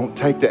 don't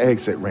take the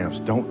exit ramps.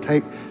 Don't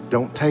take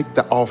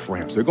the off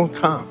ramps. They're going to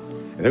come,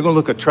 and they're going to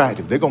look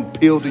attractive. They're going to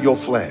appeal to your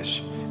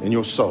flesh and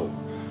your soul.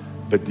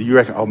 But you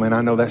reckon, oh, man,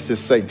 I know that's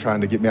just Satan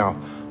trying to get me off.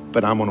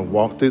 But I'm going to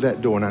walk through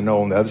that door, and I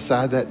know on the other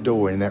side of that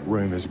door in that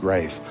room is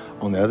grace.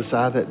 On the other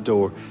side of that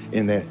door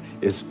in that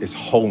is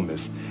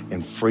wholeness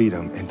and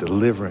freedom and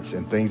deliverance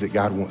and things that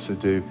God wants to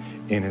do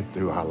in and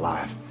through our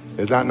life.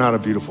 Is that not a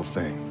beautiful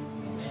thing?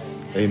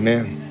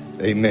 Amen.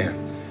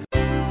 Amen.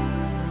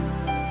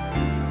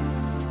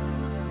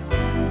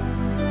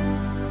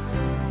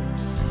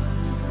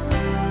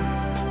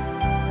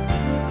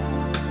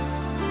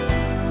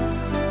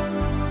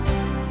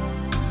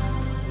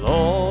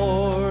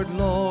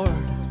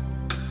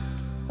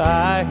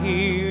 I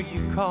hear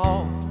you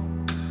call,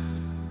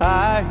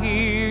 I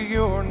hear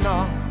your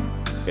knock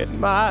at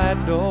my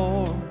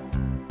door.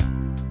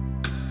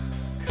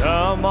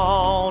 Come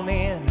on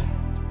in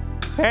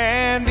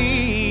and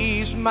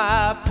ease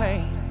my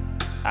pain.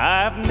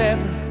 I've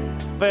never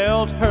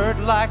felt hurt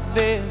like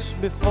this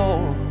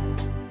before.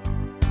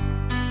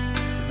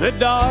 The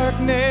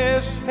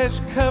darkness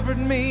has covered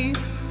me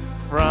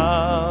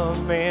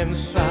from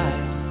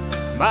inside.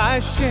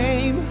 My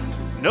shame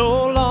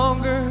no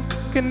longer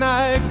can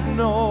I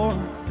ignore.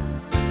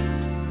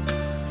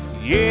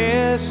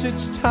 Yes,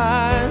 it's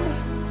time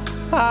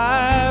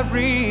I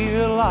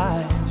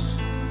realize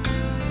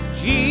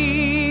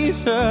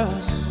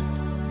Jesus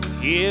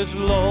is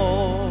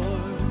Lord.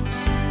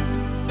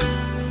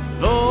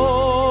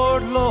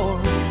 Lord,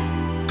 Lord,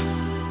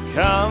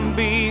 come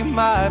be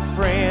my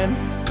friend.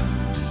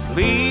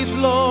 Please,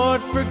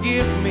 Lord,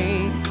 forgive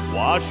me.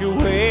 Wash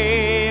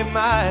away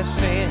my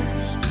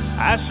sins.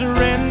 I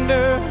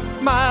surrender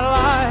my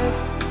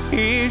life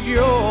is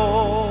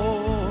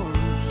yours.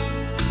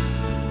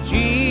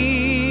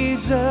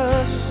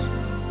 Jesus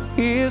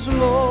is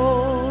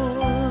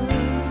Lord.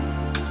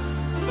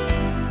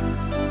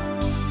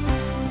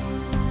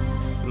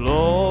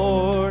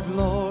 Lord,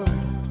 Lord,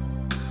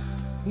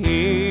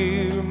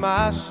 hear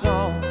my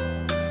song.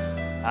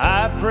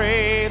 I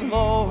pray,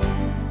 Lord,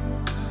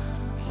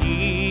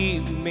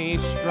 keep me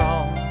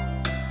strong.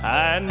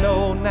 I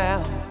know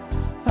now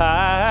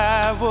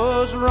I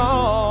was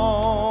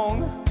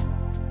wrong.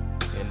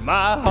 In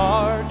my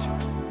heart,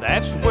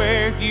 that's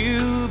where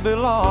you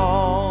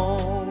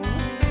belong.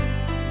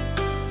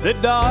 The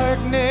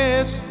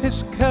darkness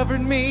has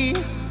covered me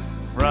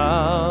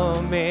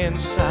from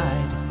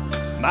inside.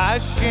 My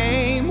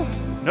shame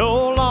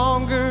no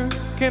longer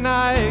can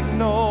I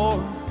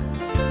ignore.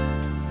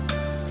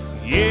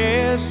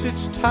 Yes,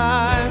 it's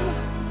time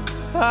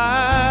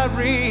I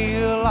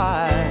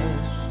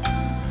realize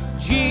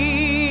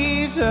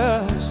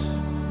Jesus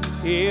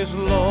is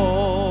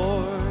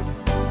Lord.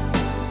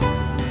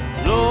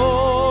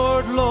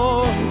 Lord,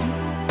 Lord,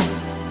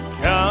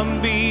 come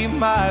be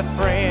my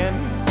friend.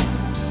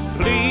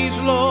 Please,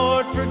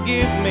 Lord,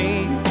 forgive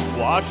me.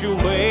 Wash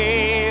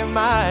away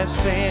my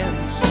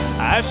sins.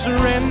 I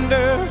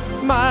surrender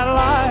my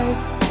life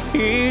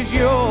is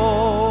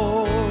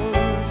yours.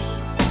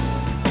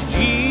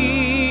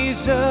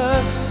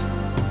 Jesus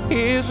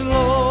is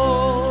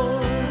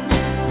Lord.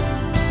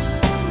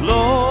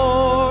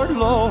 Lord,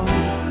 Lord,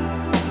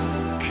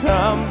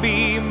 come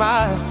be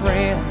my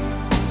friend.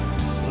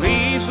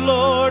 Please,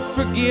 Lord,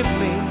 forgive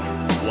me.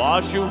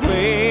 Wash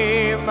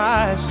away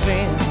my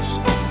sins.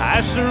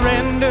 I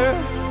surrender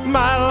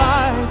my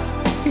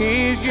life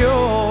is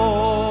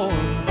yours.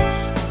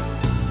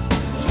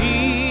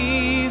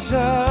 Jesus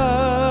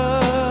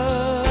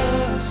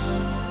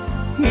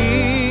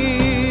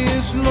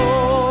is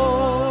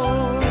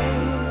Lord.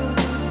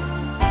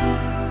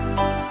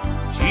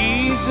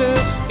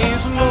 Jesus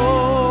is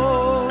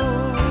Lord.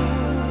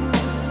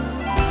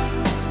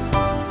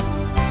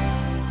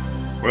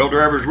 Well,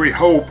 drivers, we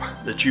hope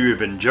that you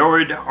have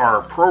enjoyed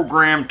our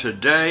program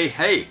today.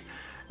 Hey,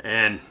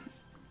 and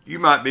you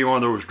might be one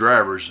of those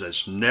drivers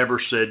that's never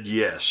said,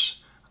 yes,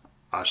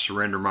 I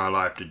surrender my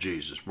life to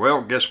Jesus.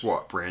 Well, guess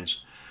what,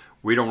 friends?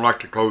 We don't like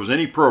to close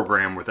any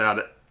program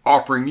without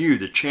offering you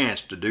the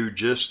chance to do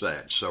just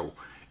that. So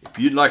if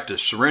you'd like to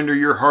surrender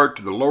your heart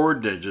to the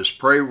Lord, then just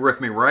pray with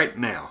me right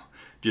now.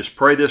 Just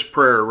pray this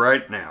prayer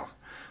right now.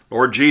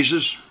 Lord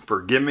Jesus,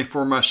 forgive me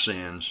for my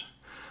sins.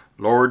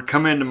 Lord,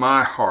 come into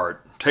my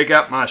heart. Take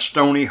out my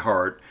stony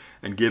heart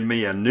and give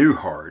me a new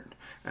heart,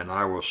 and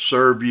I will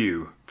serve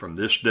you from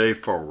this day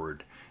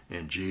forward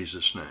in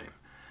Jesus' name.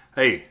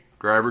 Hey,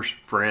 drivers,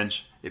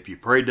 friends, if you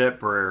prayed that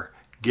prayer,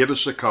 give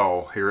us a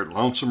call here at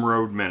Lonesome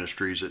Road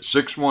Ministries at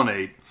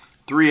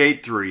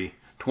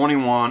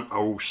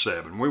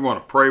 618-383-2107. We want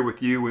to pray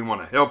with you. We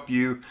want to help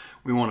you.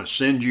 We want to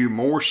send you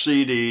more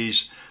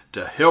CDs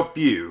to help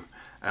you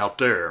out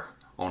there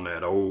on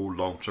that old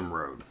lonesome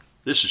road.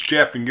 This is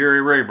Chaplain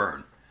Gary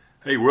Rayburn.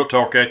 Hey, we'll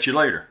talk at you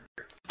later.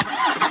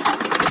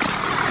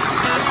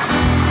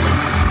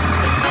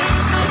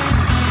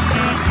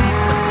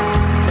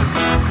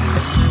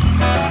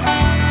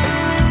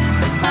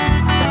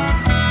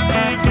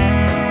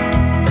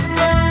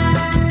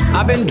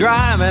 I've been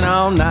driving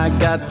all night,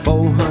 got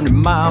 400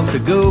 miles to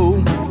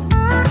go.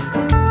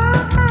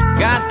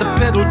 Got the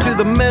pedal to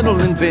the metal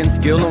and Vince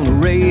Gill on the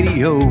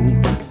radio.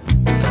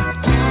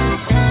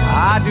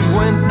 I just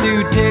went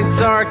through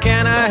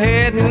Texarkana,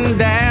 heading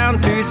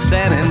down to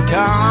San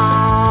Antonio.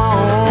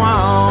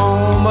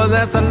 But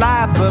that's the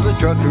life of a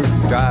trucker,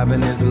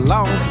 driving is a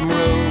lonesome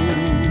road.